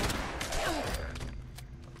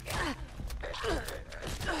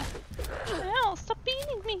 Ow, stop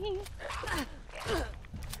beating me!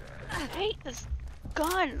 I hate this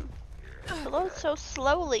gun. It loads so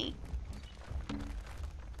slowly.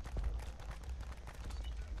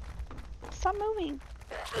 Stop moving.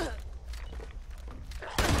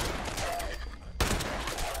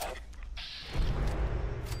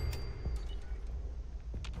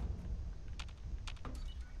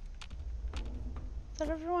 Is that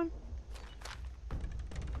everyone?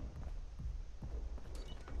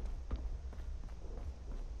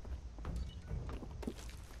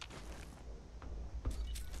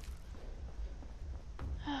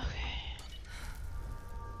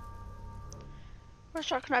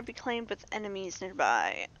 Workshop cannot be claimed with enemies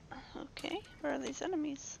nearby. Okay, where are these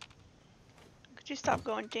enemies? Could you stop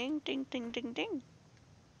going ding, ding, ding, ding, ding?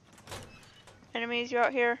 Enemies, you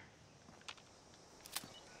out here?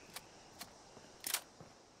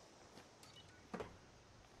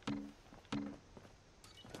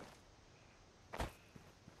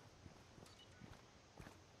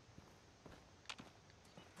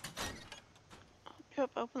 Yep,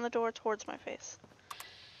 open the door towards my face.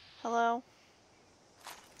 Hello?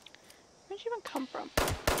 Where'd you even come from?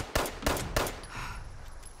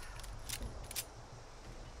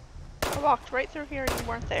 I walked right through here and you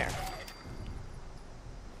weren't there.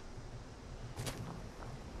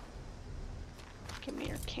 Give me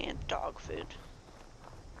your canned dog food.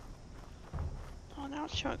 Oh, now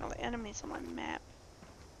it's showing all the enemies on my map.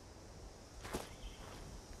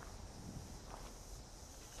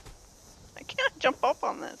 I can't jump up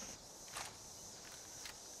on this.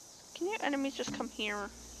 Can you enemies just come here?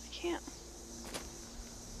 I can't.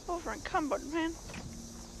 Over encumbered, man.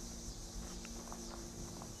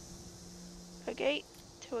 A gate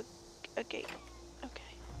to a gate.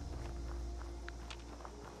 Okay.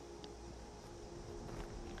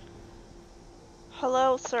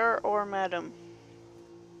 Hello, sir or madam.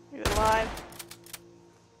 Are you alive?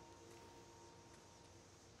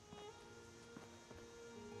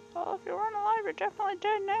 Oh, if you weren't alive, you're definitely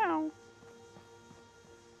dead now.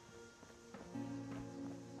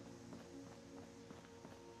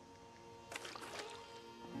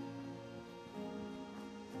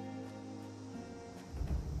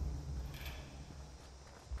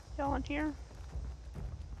 Y'all in here?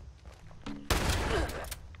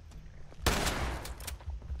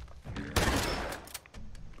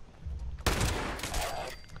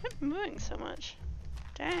 Quit moving so much.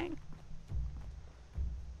 Dang.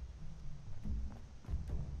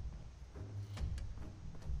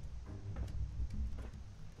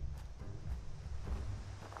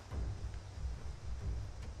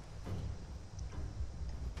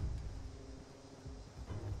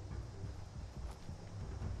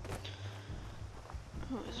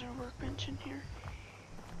 Oh, is there a workbench in here?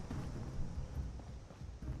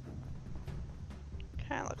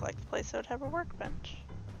 Kinda look like the place that would have a workbench.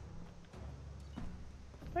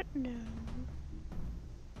 But no.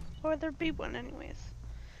 Or there'd be one anyways.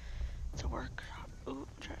 It's a workshop. Ooh,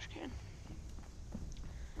 trash can.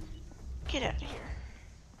 Get out of here.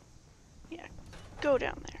 Yeah, go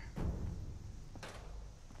down there.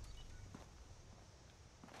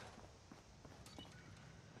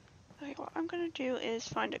 Okay, what I'm gonna do is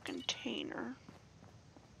find a container.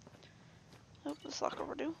 Oh, this locker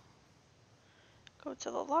will do. Go to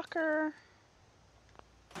the locker.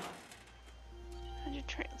 And you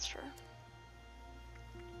transfer.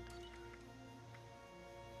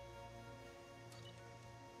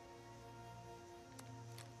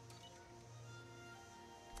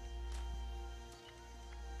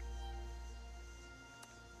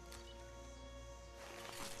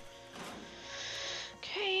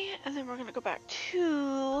 Okay, and then we're gonna go back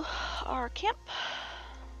to our camp.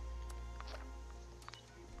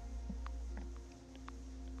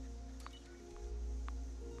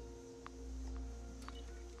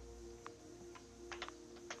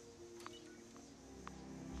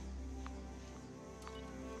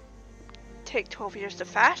 take 12 years to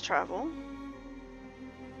fast travel.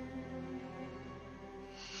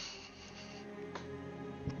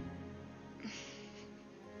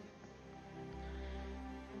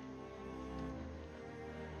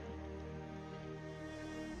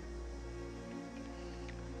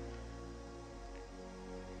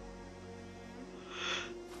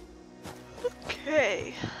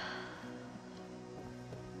 Okay.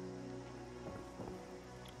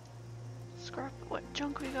 Scrap what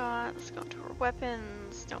junk we got. Let's go into our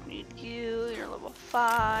weapons. Don't need you. You're level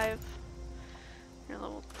 5. You're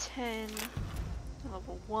level 10. You're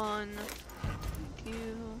level 1. Need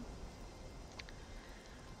you.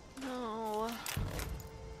 No.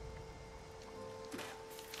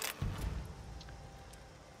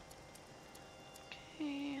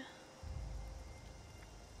 Okay.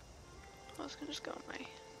 I was gonna just go on my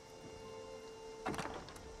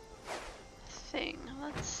thing.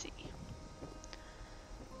 Let's see.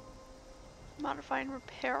 Modify and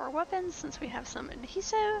repair our weapons since we have some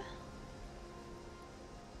adhesive.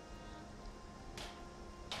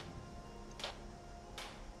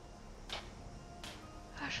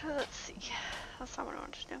 Actually, let's see. That's not what I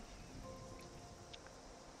want to do.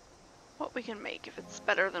 What we can make if it's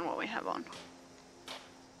better than what we have on.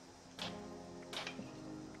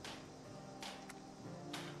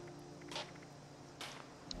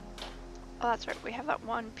 Oh, that's right. We have that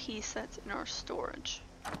one piece that's in our storage.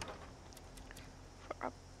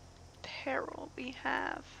 For apparel, we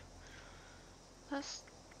have that's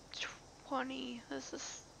 20. This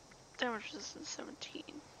is damage resistance 17.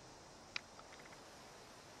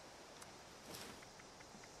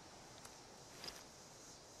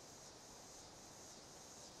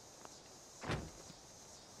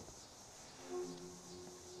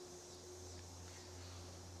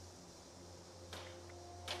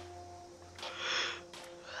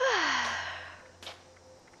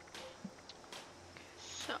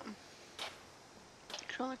 So, you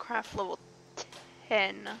can only craft level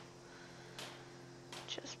 10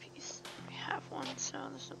 chest piece. We have one, so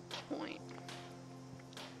there's no point.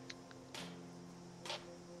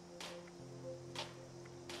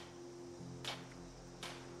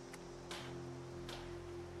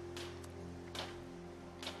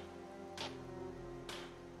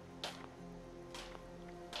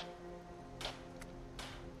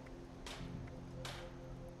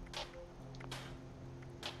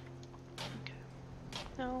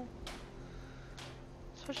 No.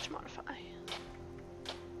 Switch to modify.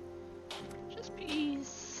 Just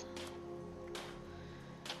bees.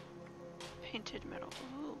 Painted metal.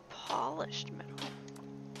 Ooh, polished metal.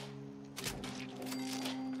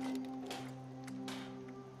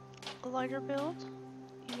 A lighter build?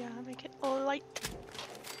 Yeah, make it light.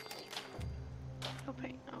 No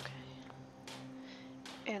paint, okay.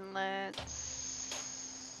 And let's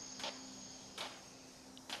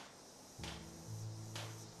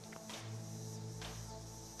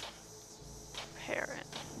repair it.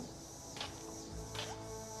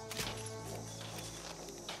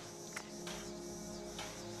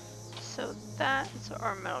 So that's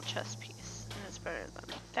our metal chest piece, and it's better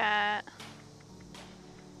than that.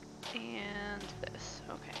 And this,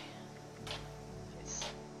 okay. Nice.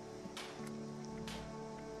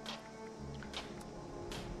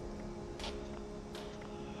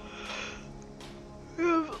 We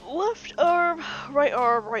have left arm,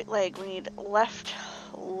 right leg. We need left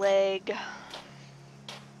leg.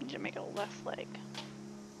 We need to make a left leg.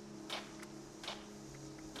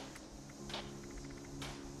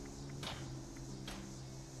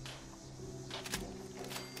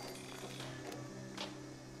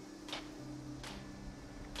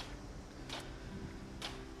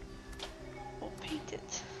 We'll paint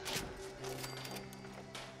it.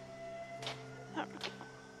 There we go.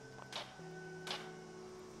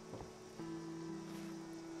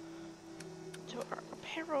 To our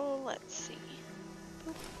apparel, let's see.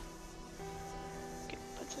 Boop. Okay,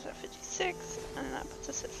 puts us at 56, and that puts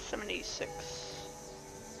us at 76.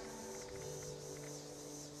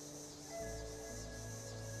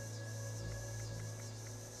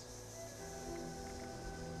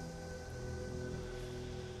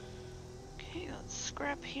 Okay, let's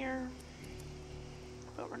scrap here.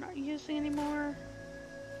 But we're not using anymore.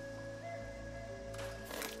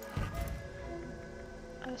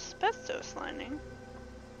 Asbestos lining.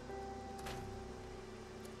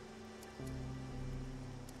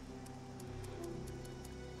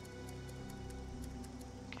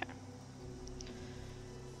 Okay.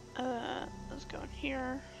 Let's go in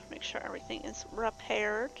here. Make sure everything is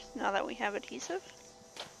repaired now that we have adhesive.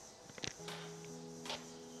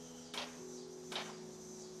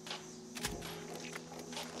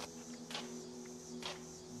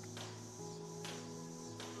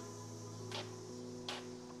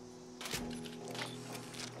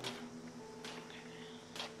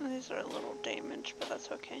 are a little damaged, but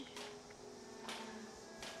that's okay.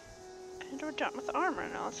 And we're done with armor.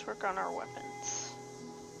 Now let's work on our weapons.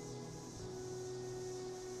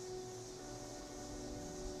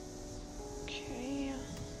 Okay.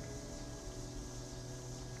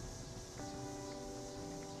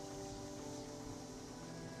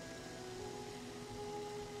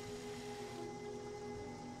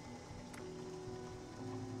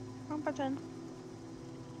 Wrong button.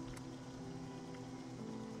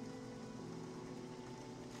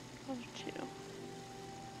 One, two.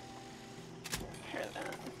 Repair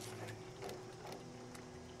that.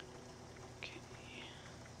 Okay.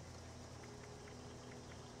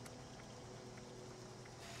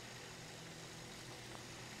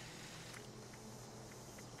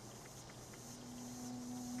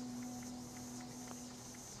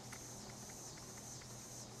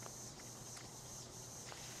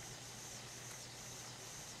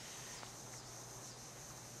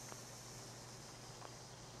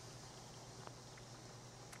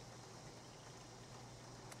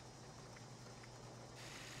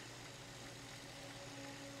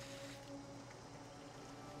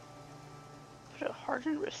 Put a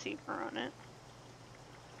hardened receiver on it.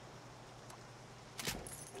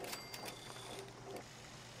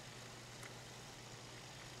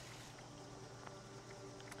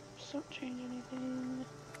 Just don't change anything.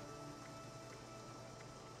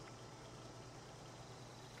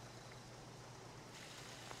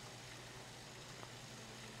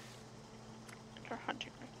 Our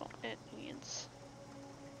hunting rifle, it needs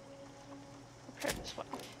repaired as well.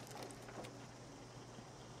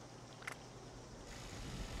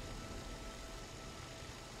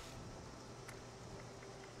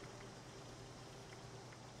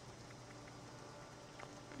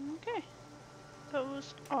 Okay,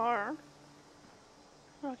 those are.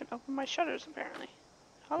 Oh, I can open my shutters apparently.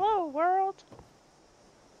 Hello, world.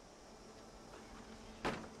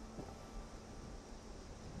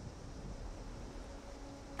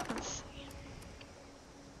 Let's see.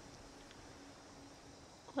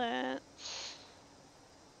 Let's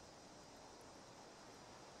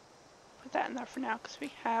put that in there for now because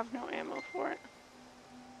we have no ammo for it.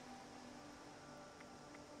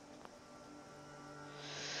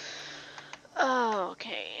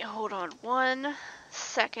 Okay, hold on 1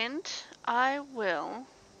 second. I will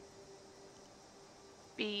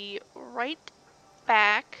be right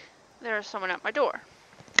back. There's someone at my door.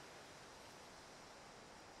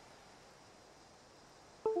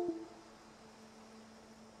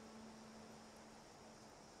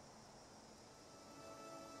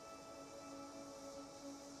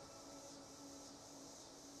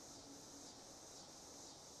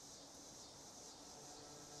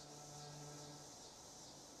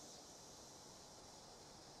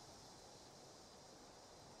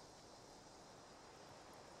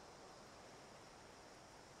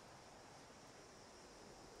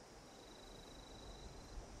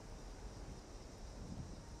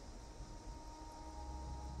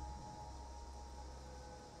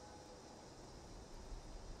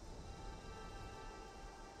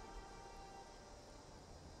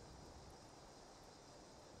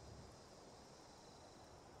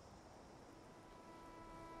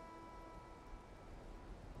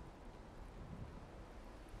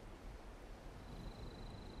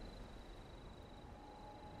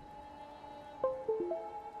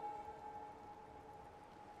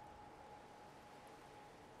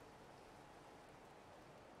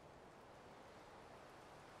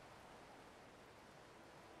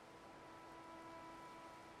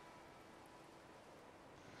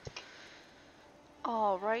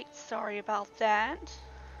 Alright, sorry about that.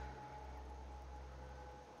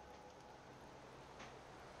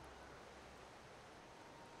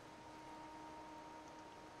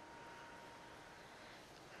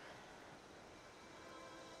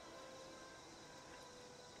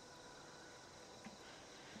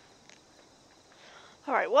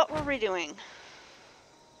 Alright, what were we doing?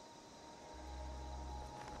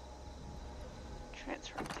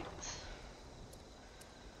 Transfer things.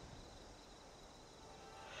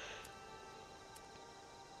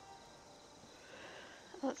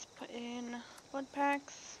 Let's put in blood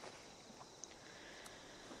packs.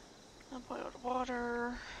 Boiled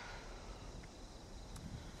water.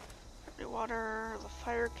 Dirty water, the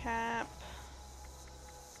fire cap.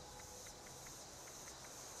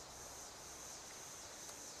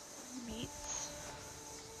 Meats.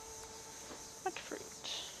 Much fruit.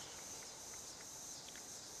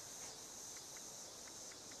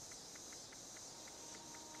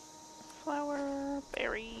 Flour,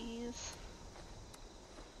 berries.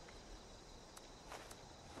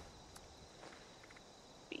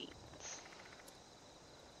 Beans.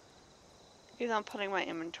 Even though I'm putting my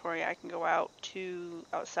inventory, I can go out to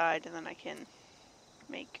outside and then I can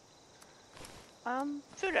make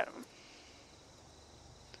food out of them.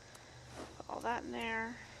 Put all that in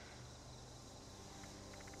there.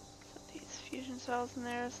 Set these fusion cells in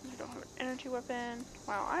there since we don't have an energy weapon.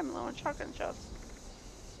 Wow, I'm low on shotgun shells.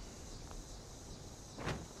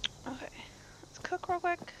 Okay, let's cook real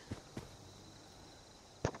quick.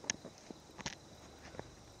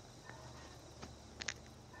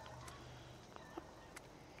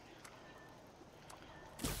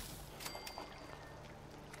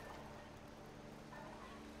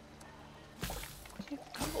 Take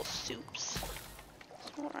a couple soups,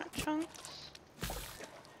 small rat chunks,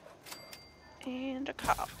 and a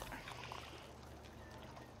cobbler.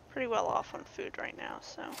 Pretty well off on food right now,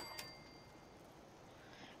 so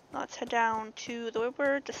let's head down to the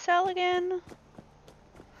Woodward to sell again.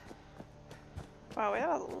 Wow, we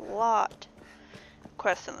have a lot of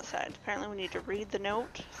quests on the side. Apparently we need to read the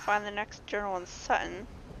note, find the next journal in Sutton,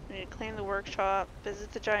 we need to clean the workshop,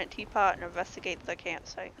 visit the giant teapot, and investigate the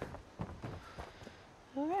campsite.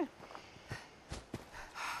 Okay.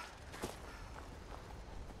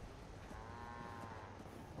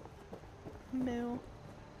 Moo.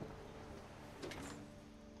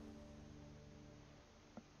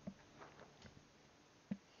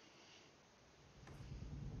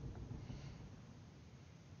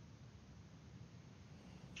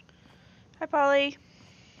 Hi, Polly.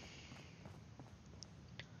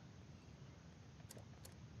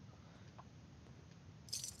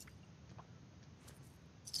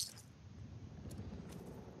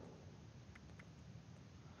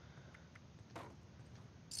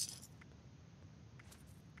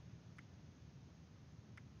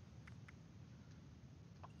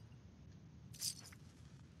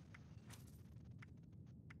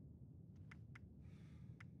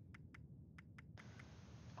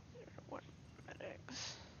 What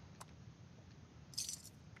medics?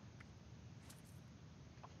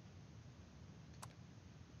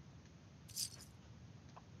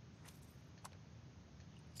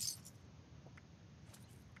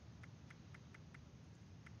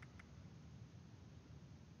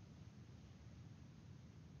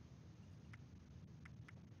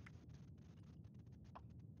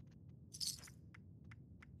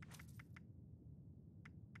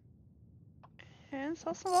 And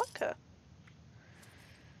sell some vodka.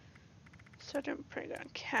 So doing pretty good on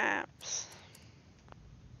caps.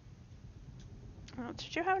 Oh,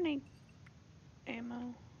 did you have any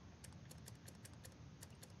ammo?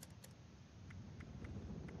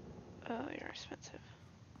 Oh, you're expensive.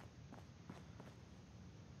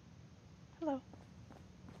 Hello.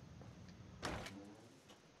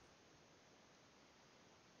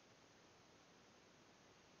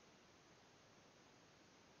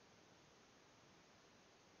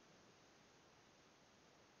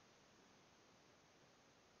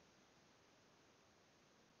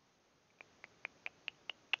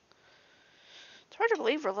 It's hard to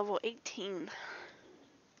believe we're level 18.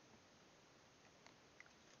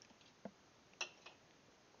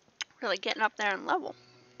 Really getting up there in level.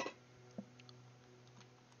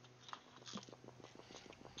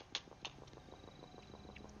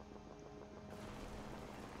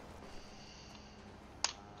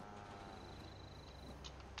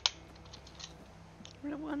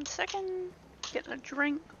 Wait 1 second. Getting a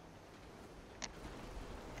drink.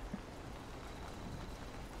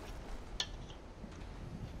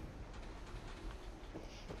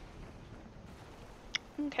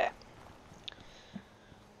 Okay.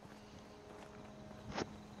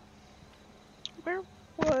 Where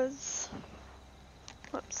was...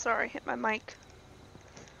 Oops, sorry, hit my mic.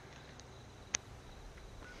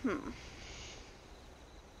 Do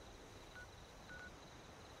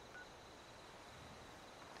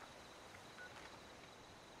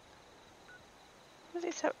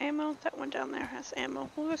these have ammo? That one down there has ammo.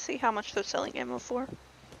 We'll go see how much they're selling ammo for.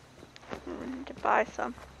 We need to buy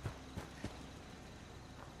some.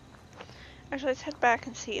 Actually, let's head back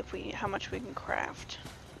and see if how much we can craft.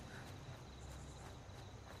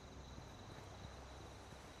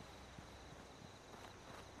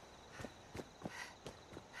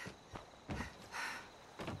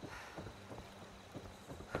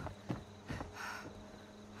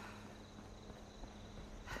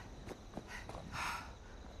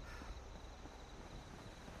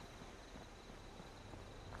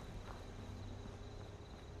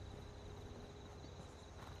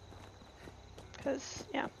 Because,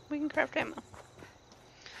 yeah, we can craft ammo.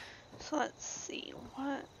 So let's see,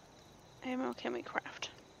 what ammo can we craft?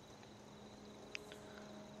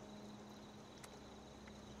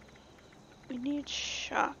 We need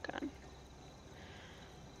shotgun.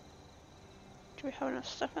 Do we have enough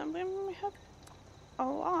stuff in? We have a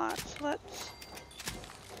lot, so let's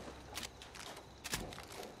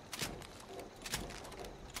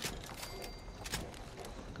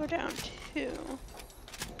go down to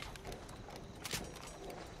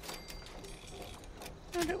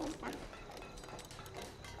I'll do one more.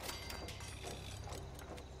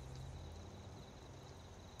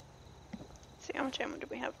 See how much ammo do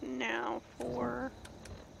we have now for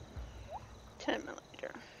 10mm?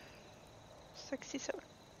 67.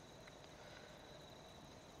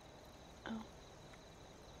 Oh.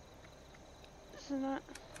 This is not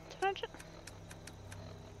 200.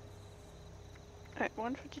 Alright,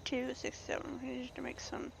 152, 67. We need to make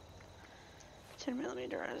some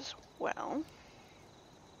 10mm as well.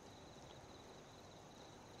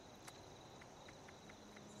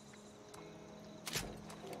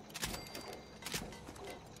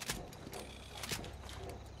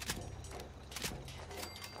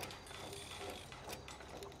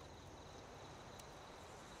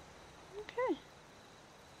 Okay.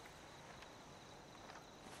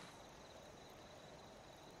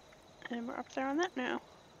 And we're up there on that now.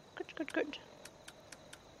 Good, good, good.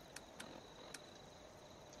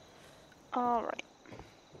 Alright.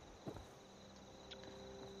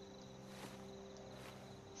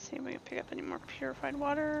 See if we can pick up any more purified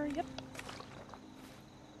water. Yep.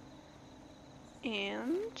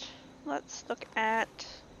 And let's look at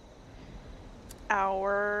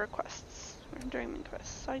our quests. We're doing main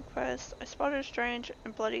quests. Side quest. I spotted a strange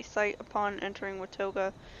and bloody sight upon entering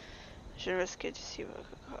Watoga. I should investigate to see what it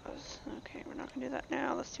could cause. Okay, we're not gonna do that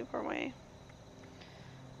now. That's too far away.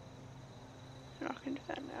 We're not gonna do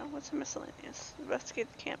that now. What's a miscellaneous?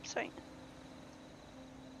 Investigate the campsite.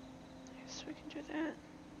 Yes, we can do that.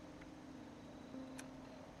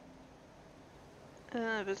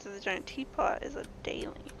 Visit the giant teapot is a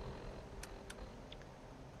daily.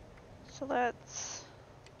 So let's...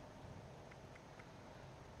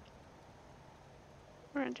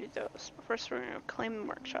 We're gonna do those. But first we're gonna claim the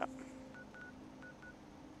workshop.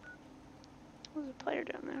 There's a player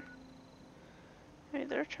down there. Maybe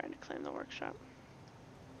they're trying to claim the workshop.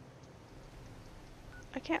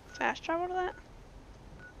 I can't fast travel to that?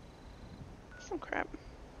 Some crap.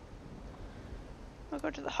 We'll go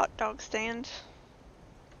to the hot dog stand.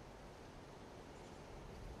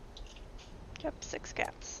 Yep, 6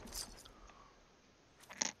 cats.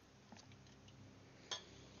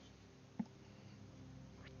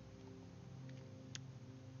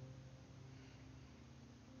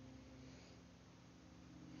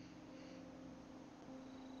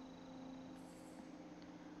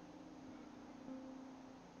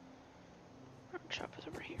 Workshop is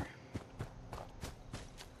over here.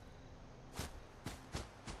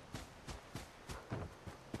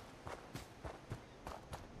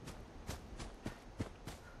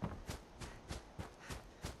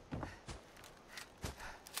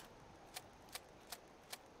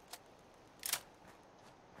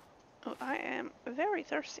 Oh, I am very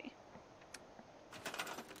thirsty.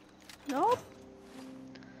 Nope.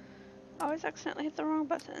 I always accidentally hit the wrong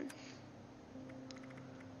button.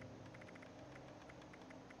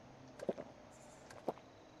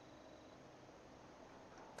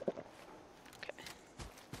 Okay.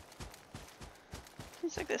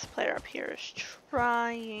 Seems like this player up here is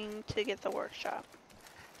trying to get the workshop.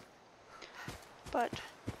 But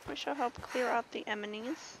we shall help clear out the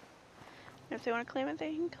enemies. And if they want to claim it,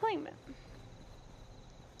 they can claim it.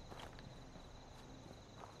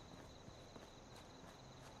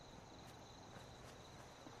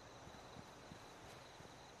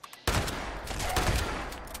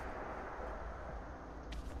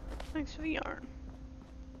 Thanks for the yarn.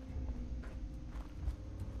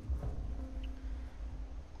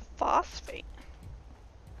 Phosphate.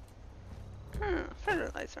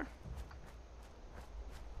 Fertilizer.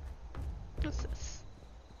 What's this?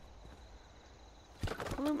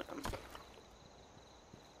 Aluminum.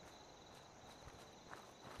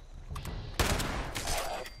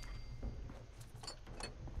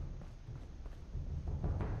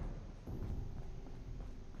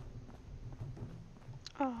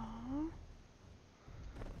 Aww.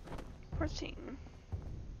 Poor thing.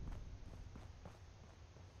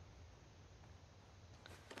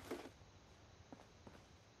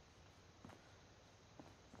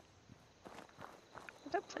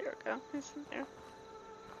 Where'd that player go? He's in there.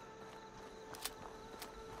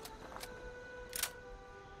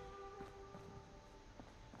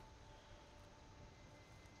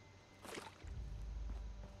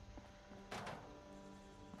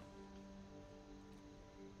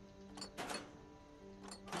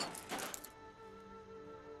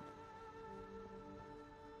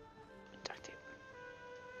 Duct tape.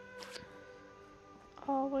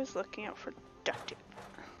 Always looking out for duct tape.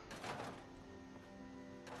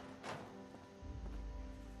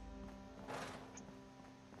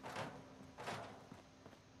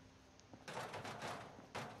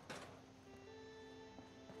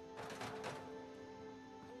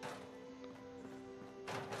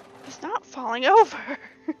 He's not falling over.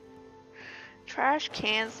 Trash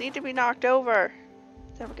cans need to be knocked over.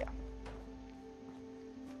 There we go.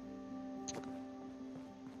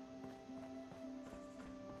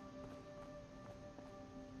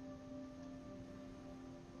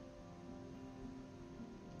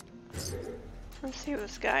 Let's see if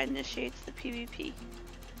this guy initiates the PvP.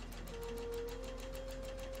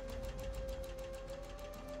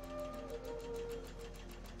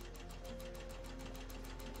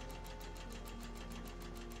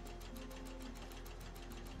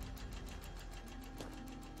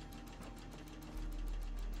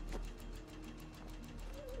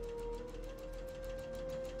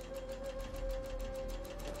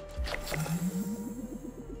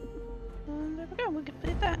 And there we go, we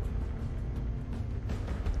complete that.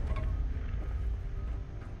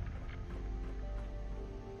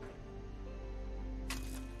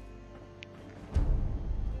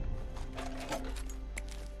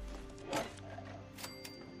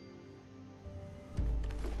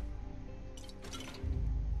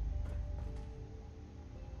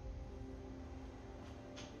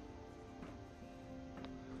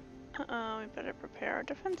 Uh-oh, we better prepare our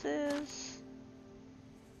defenses.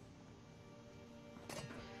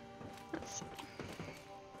 Let's see.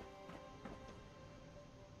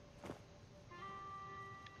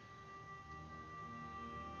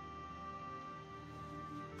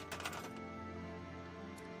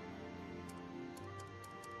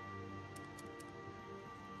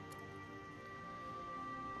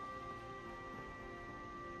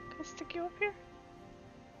 Can I stick you up here?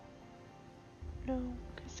 No.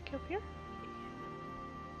 Can I stick you up here?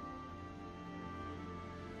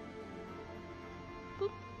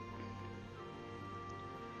 Boop.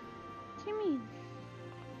 What do you mean?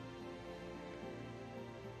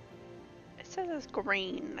 It says it's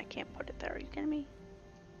green. I can't put it there. Are you kidding me?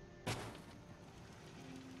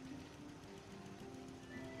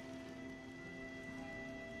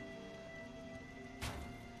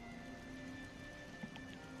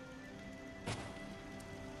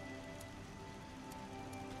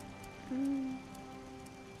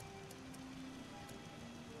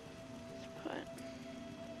 Let's put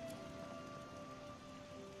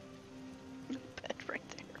the bed right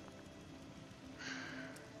there.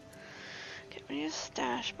 Okay, we need a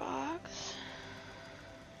stash box.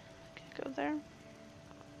 Can it go there?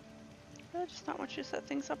 I just not want you to set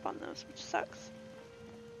things up on those, which sucks.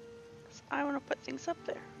 'Cause I want to put things up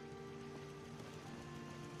there.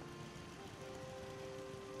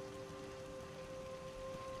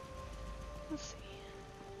 Let's see.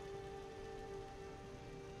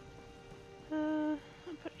 I'll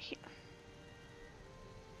put it here.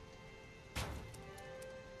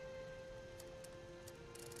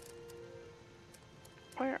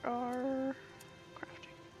 Where are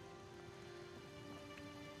crafting?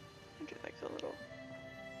 I'll do like a little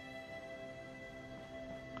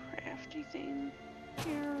crafty thing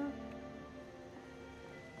here.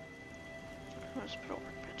 I'll just put a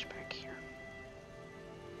workbench back here.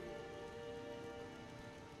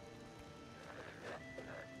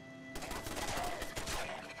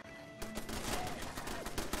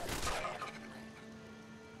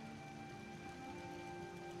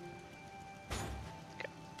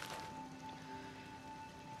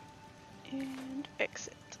 And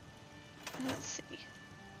exit. Let's see.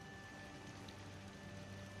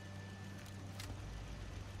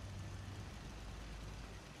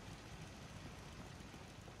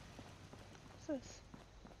 What's this?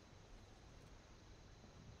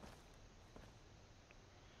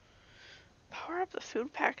 Power up the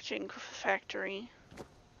food packaging factory.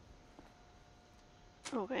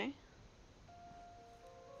 Okay.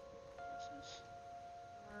 What's this?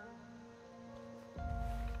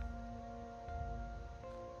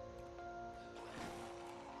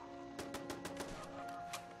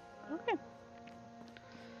 Okay.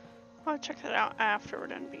 I'll check that out after we're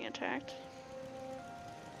done being attacked.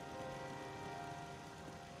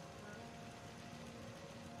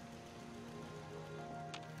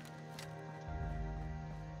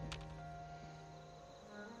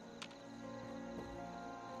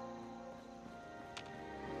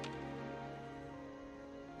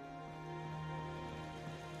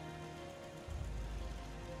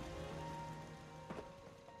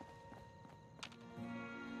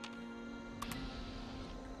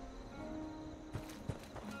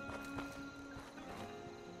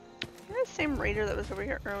 same raider that was over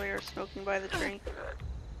here earlier smoking by the tree?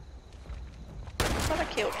 I thought I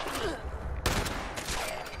killed you.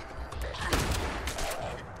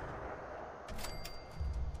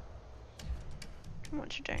 Come on,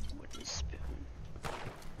 you giant wooden spoon.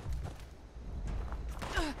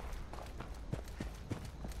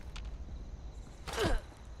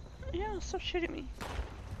 Yeah, stop shooting me.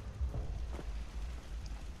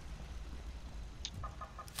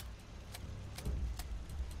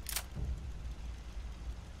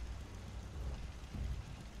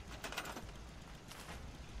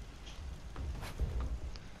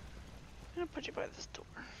 I'm gonna put you by this door.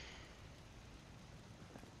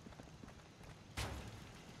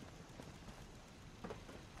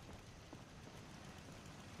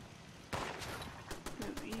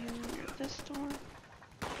 Move you near this door.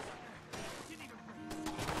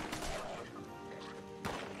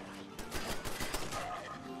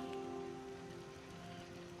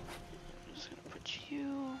 I'm just gonna put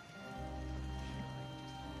you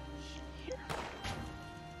here.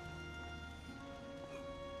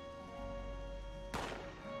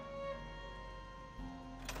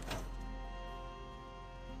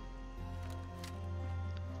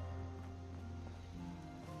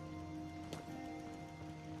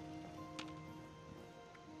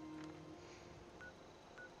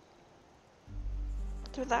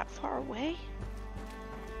 They're that far away?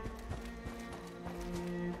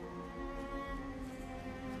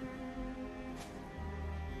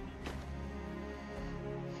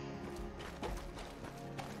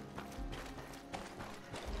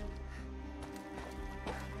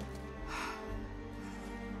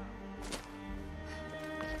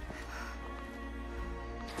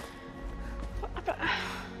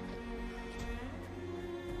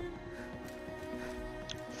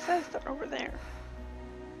 It says they're over there.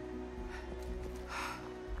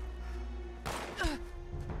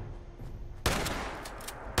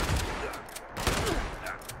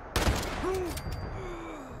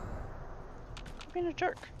 Quit being a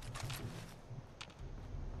jerk.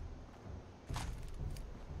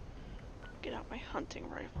 Get out my hunting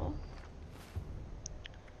rifle.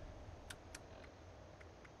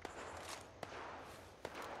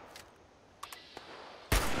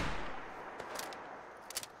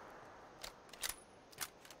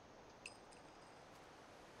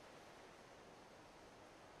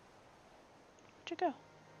 Where'd you go?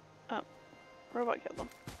 Oh, robot killed them.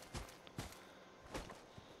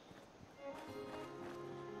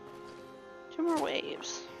 Two more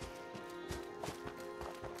waves.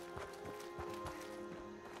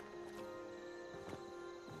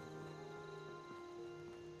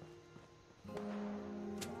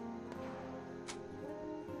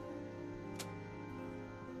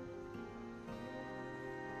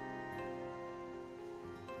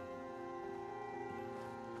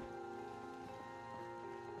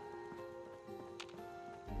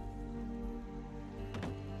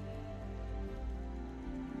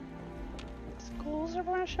 Schools are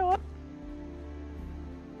going to show up.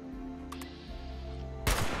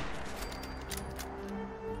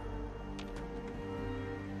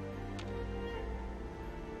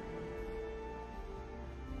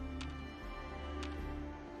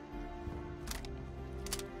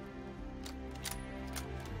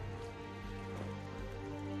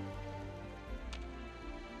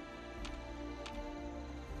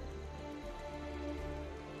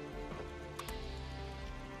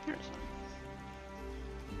 Here's one.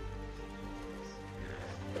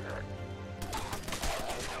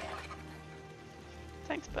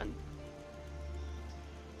 Thanks, bud.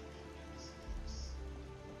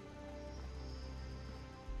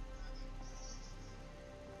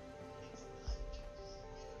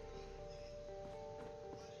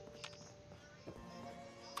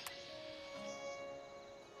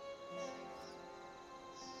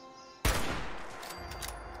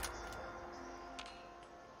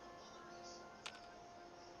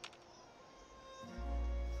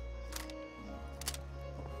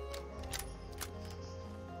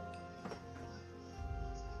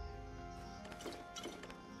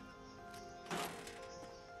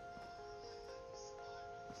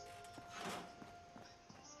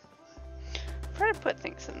 Try to put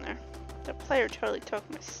things in there. The player totally took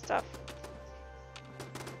my stuff.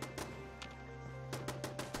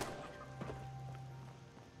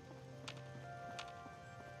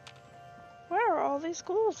 Where are all these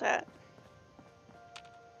schools at?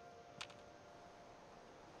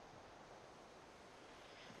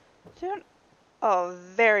 Doing a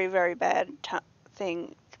very, very bad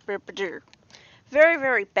thing. Very,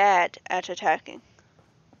 very bad at attacking.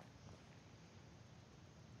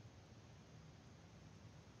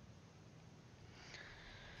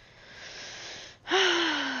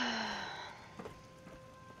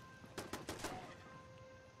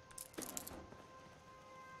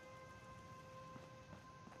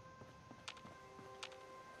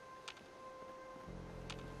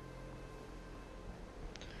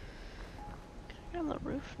 the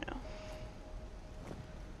roof now.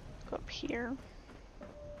 Go up here.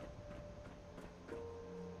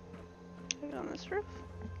 Get on this roof.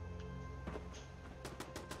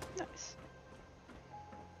 Nice.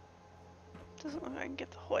 Doesn't look like I can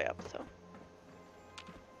get the Hoy up though.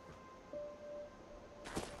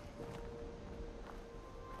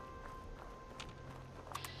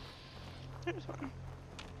 There's one.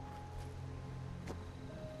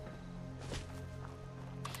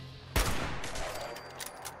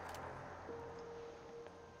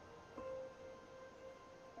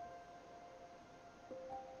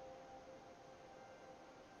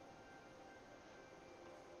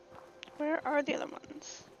 Where are the other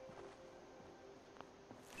ones?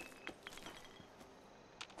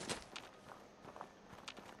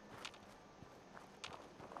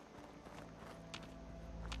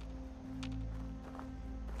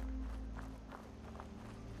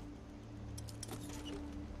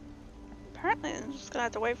 Apparently I'm just gonna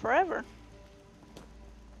have to wait forever.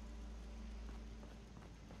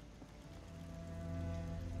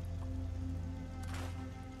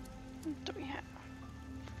 What do we have?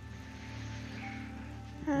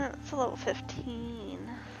 It's a level 15.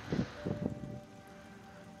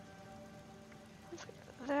 Let's get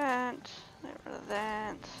rid of that. Get rid of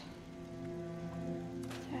that.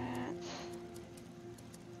 That.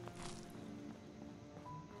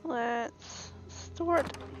 Let's store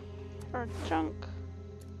it. Or junk.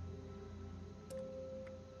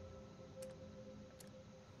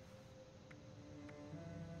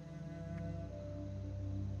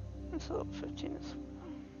 It's a level 15 as well.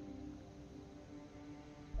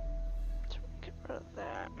 So get rid of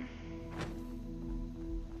that.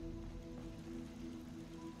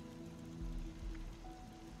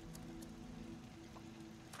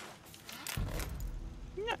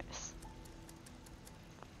 Nice.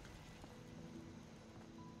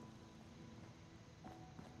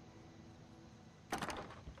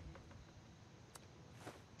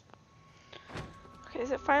 Okay,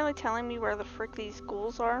 is it finally telling me where the frick these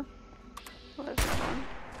ghouls are? What is that one?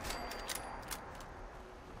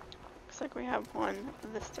 Looks like we have one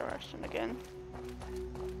this direction again.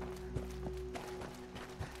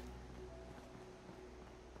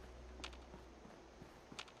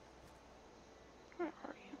 Where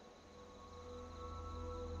are you?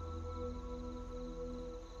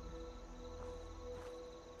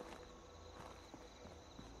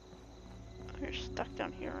 Oh, you're stuck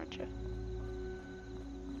down here, aren't you?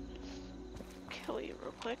 Just kill you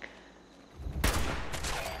real quick.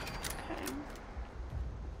 Okay.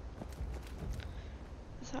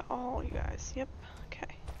 Is that all, you guys? Yep.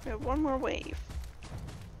 Okay. We have one more wave.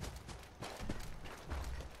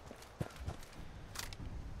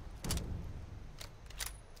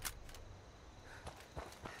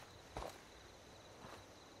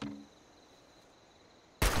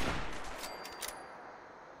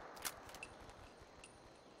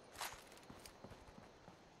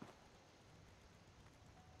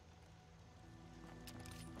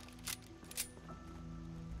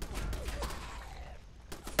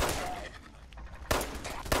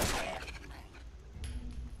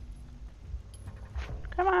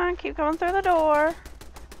 Come on, keep going through the door.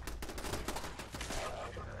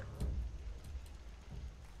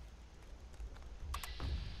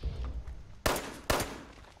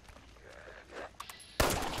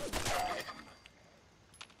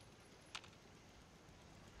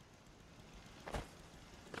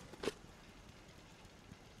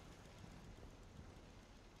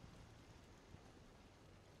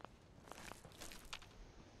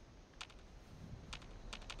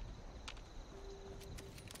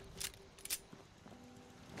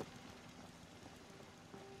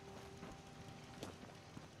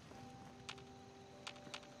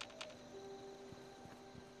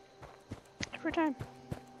 Every time.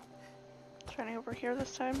 Trying over here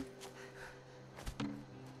this time.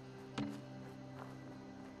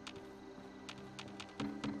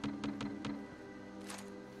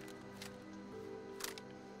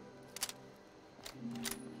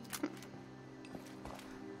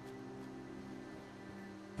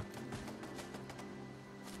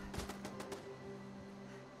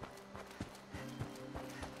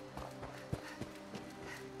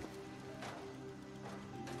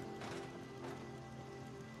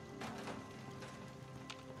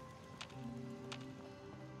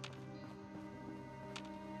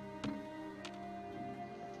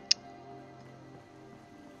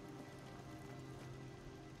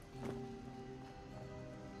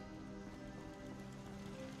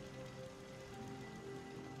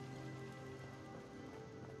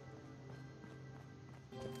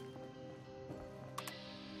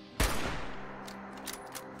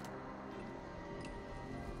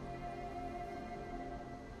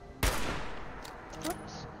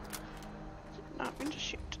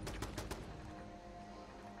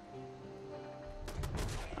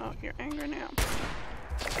 right now.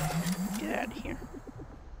 Get out of here.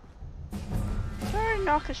 Sorry,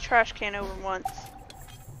 knock his trash can over once.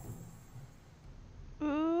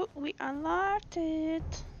 Ooh, we unlocked it.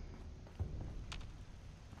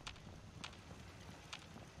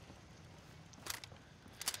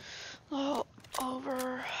 Oh,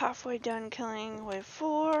 over halfway done killing wave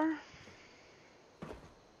 4.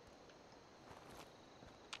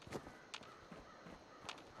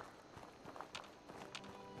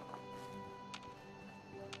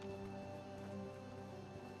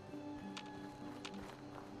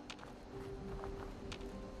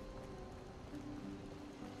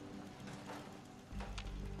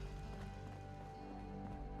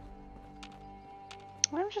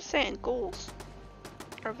 I'm just saying, ghouls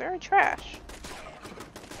are very trash.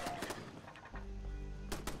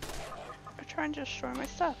 They're trying to destroy my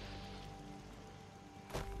stuff.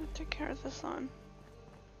 I'll take care of this one.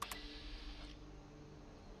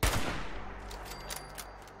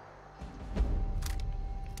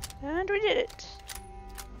 And we did it!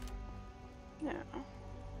 Now,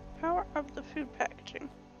 power up the food packaging.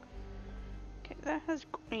 Okay, that has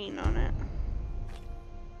green on it.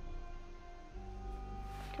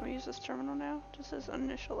 Can we use this terminal now? Just says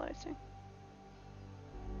initializing.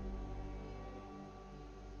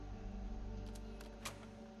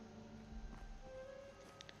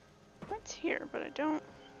 It's here, but I don't know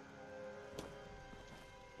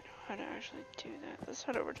how to actually do that. Let's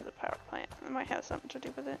head over to the power plant. It might have something to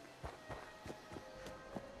do with it.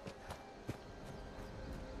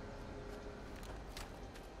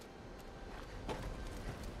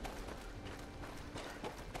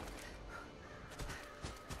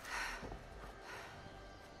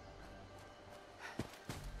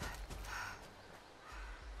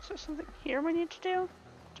 Is there something here we need to do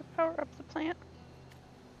to power up the plant?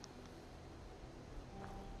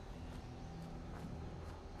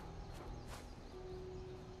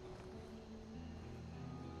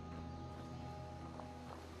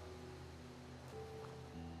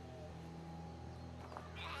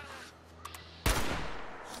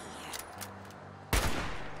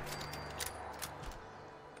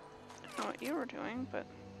 I don't know what you were doing, but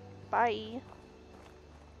bye.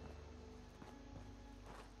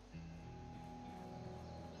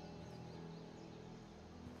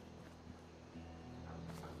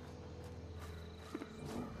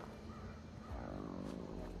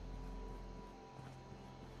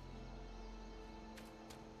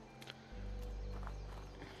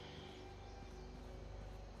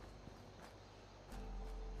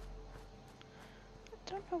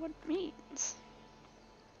 I don't know what it means.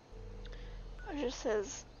 It just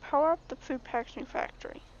says, power up the food packaging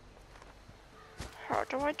factory. How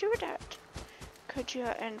do I do that? Could you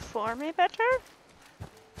inform me better?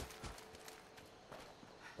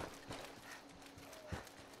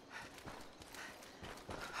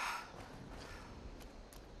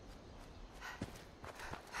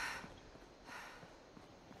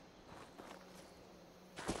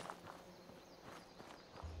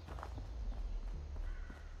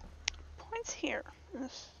 Points here.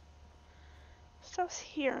 This stuff's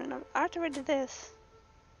here, and I've activated this.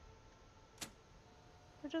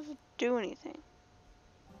 It doesn't do anything.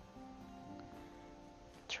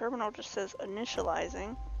 Terminal just says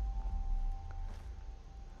initializing.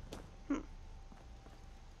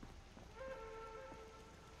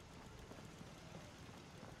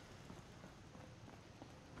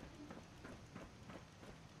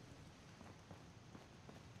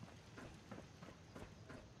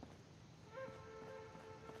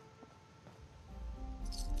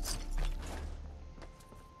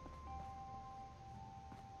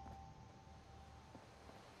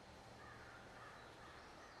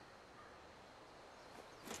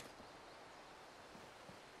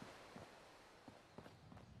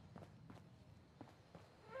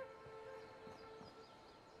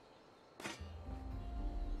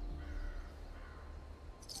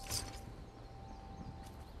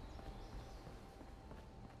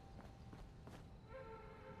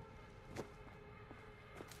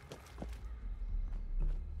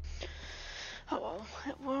 Oh well,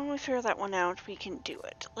 when we figure that one out, we can do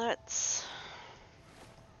it. Let's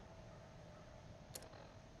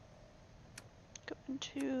go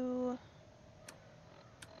into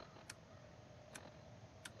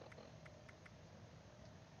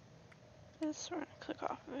this. We're gonna click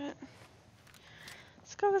off of it.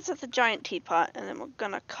 Let's go visit the giant teapot, and then we're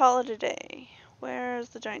gonna call it a day. Where's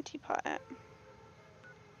the giant teapot at?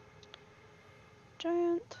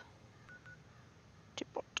 Giant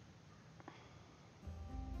teapot.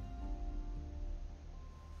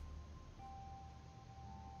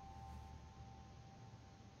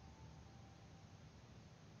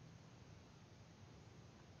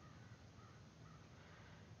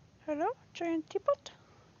 Hello, giant teapot?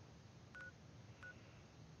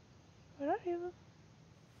 Where are you?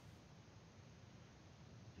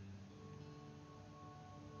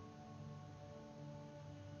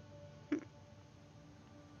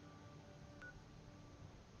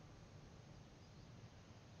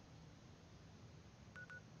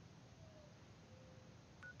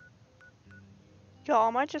 Y'all,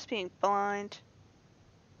 am I just being blind?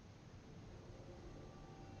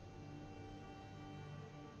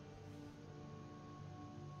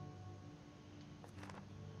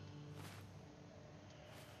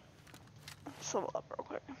 Let's level up real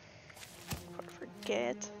quick. Before I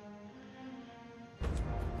forget.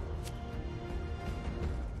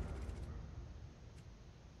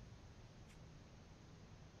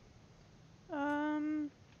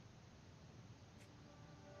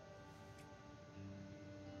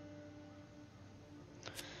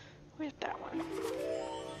 Where's that one?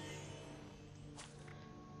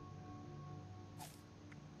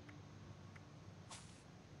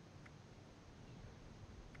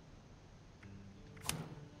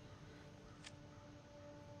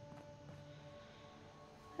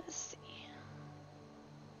 Let's see.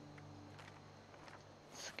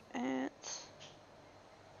 Let's look at.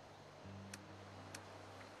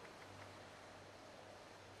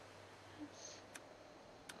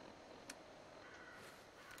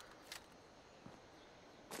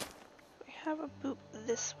 We have a boot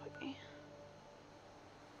this way.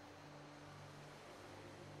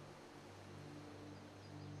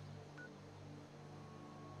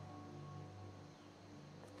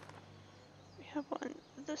 We have one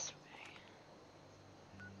this way.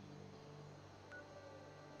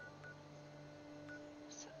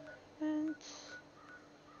 And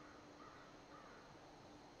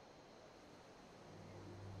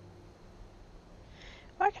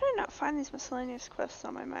why can I not find these miscellaneous quests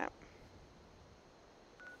on my map?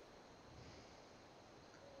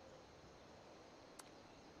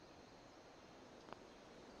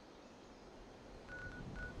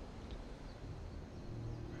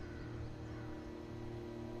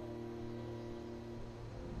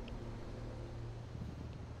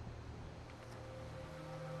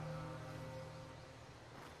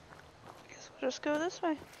 Guess we'll just go this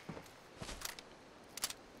way.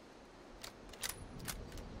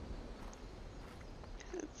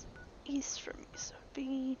 It's east from me, so it'd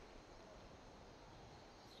be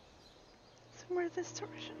somewhere this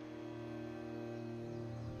direction.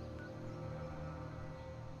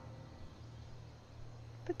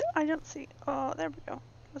 But I don't see. Oh, there we go.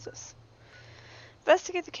 What's this?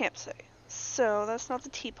 Investigate the campsite. So that's not the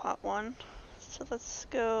teapot one. So let's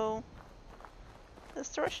go this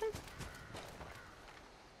direction.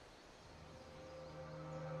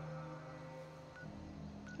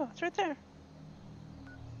 Oh, it's right there.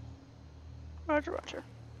 Roger, roger.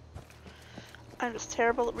 I'm just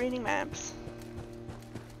terrible at reading maps.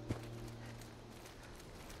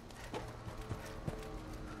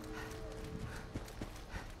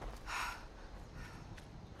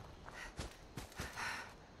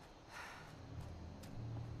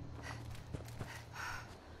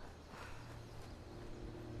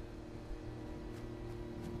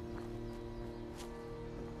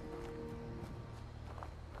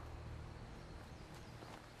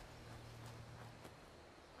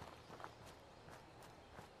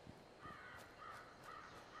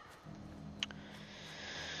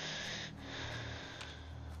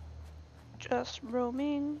 Just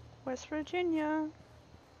roaming West Virginia.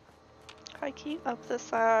 Hiking up the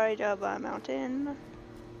side of a mountain.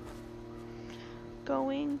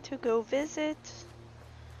 Going to go visit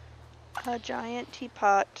a giant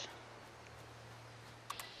teapot.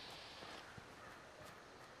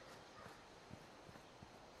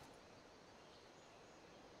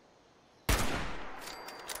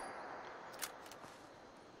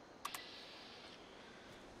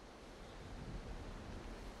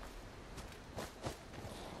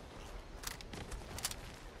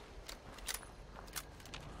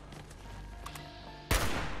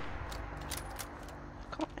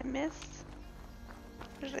 Come on, I missed.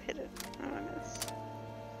 Or did I hit it? Oh, I missed.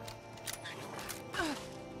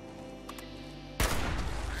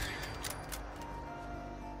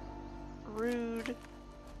 Rude.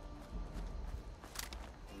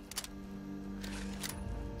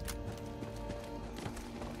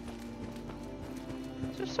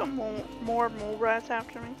 Is there some more mole rats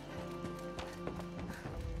after me?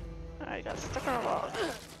 I got stuck on a log.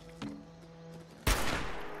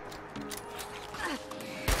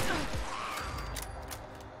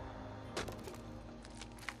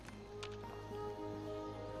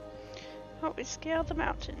 Oh, we scaled the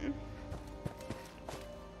mountain.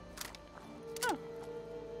 Oh.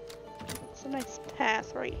 nice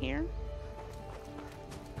path right here.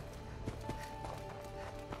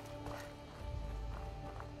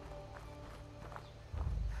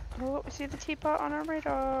 Oh, we see the teapot on our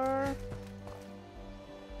radar.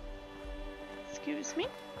 Excuse me.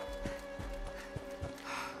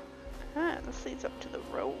 Ah, this leads up to the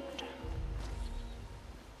road.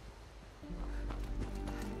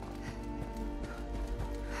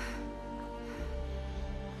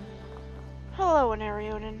 Hello,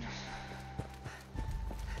 Anarionin.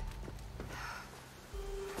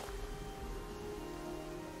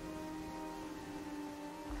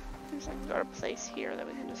 Seems like we got a place here that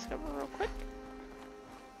we can discover real quick.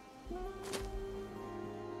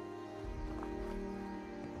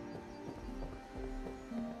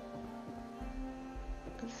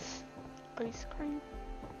 This ice cream.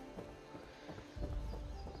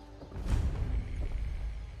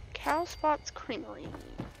 Cow Spots Creamery.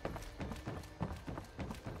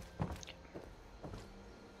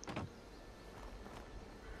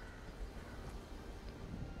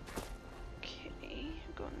 Okay,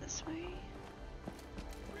 going this way.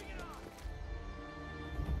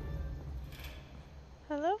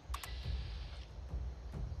 Hello?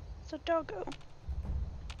 It's a doggo.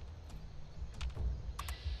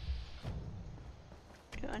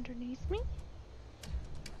 You underneath me?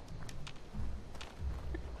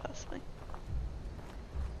 Possibly.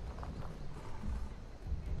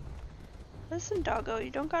 Listen, doggo,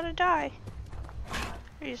 you don't gotta die.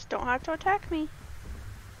 You just don't have to attack me.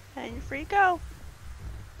 And you're free to go.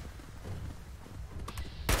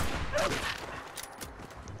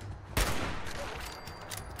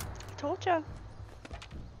 Told ya.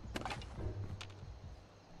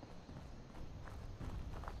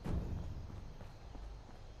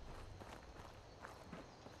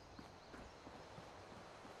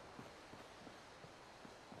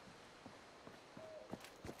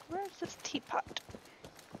 Where's this teapot?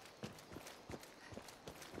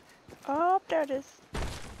 Oh, there it is.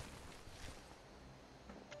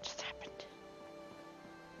 What just happened?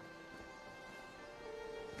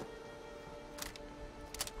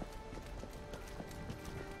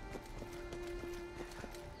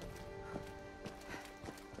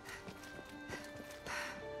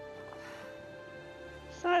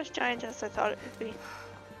 It's not as giant as I thought it would be.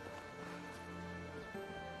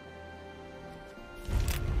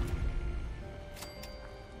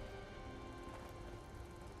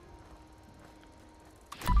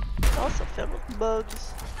 It's also filled with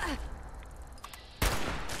bugs.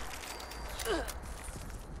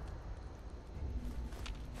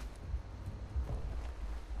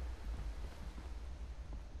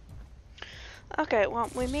 Okay, well,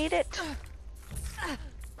 we made it.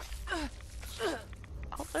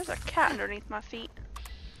 Oh, there's a cat underneath my feet.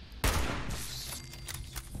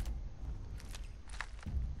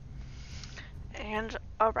 And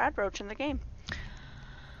a rad roach in the game.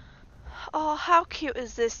 Oh, how cute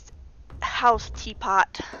is this house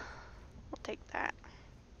teapot? We'll take that.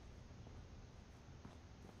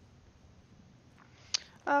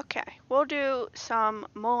 Okay, we'll do some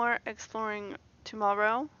more exploring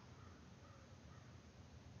tomorrow.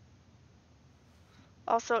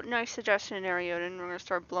 Also, nice suggestion, Arioden. We're gonna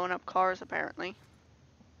start blowing up cars, apparently.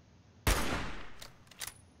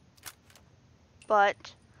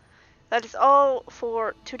 But that is all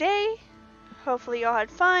for today. Hopefully y'all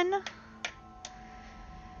had fun.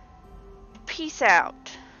 Peace out.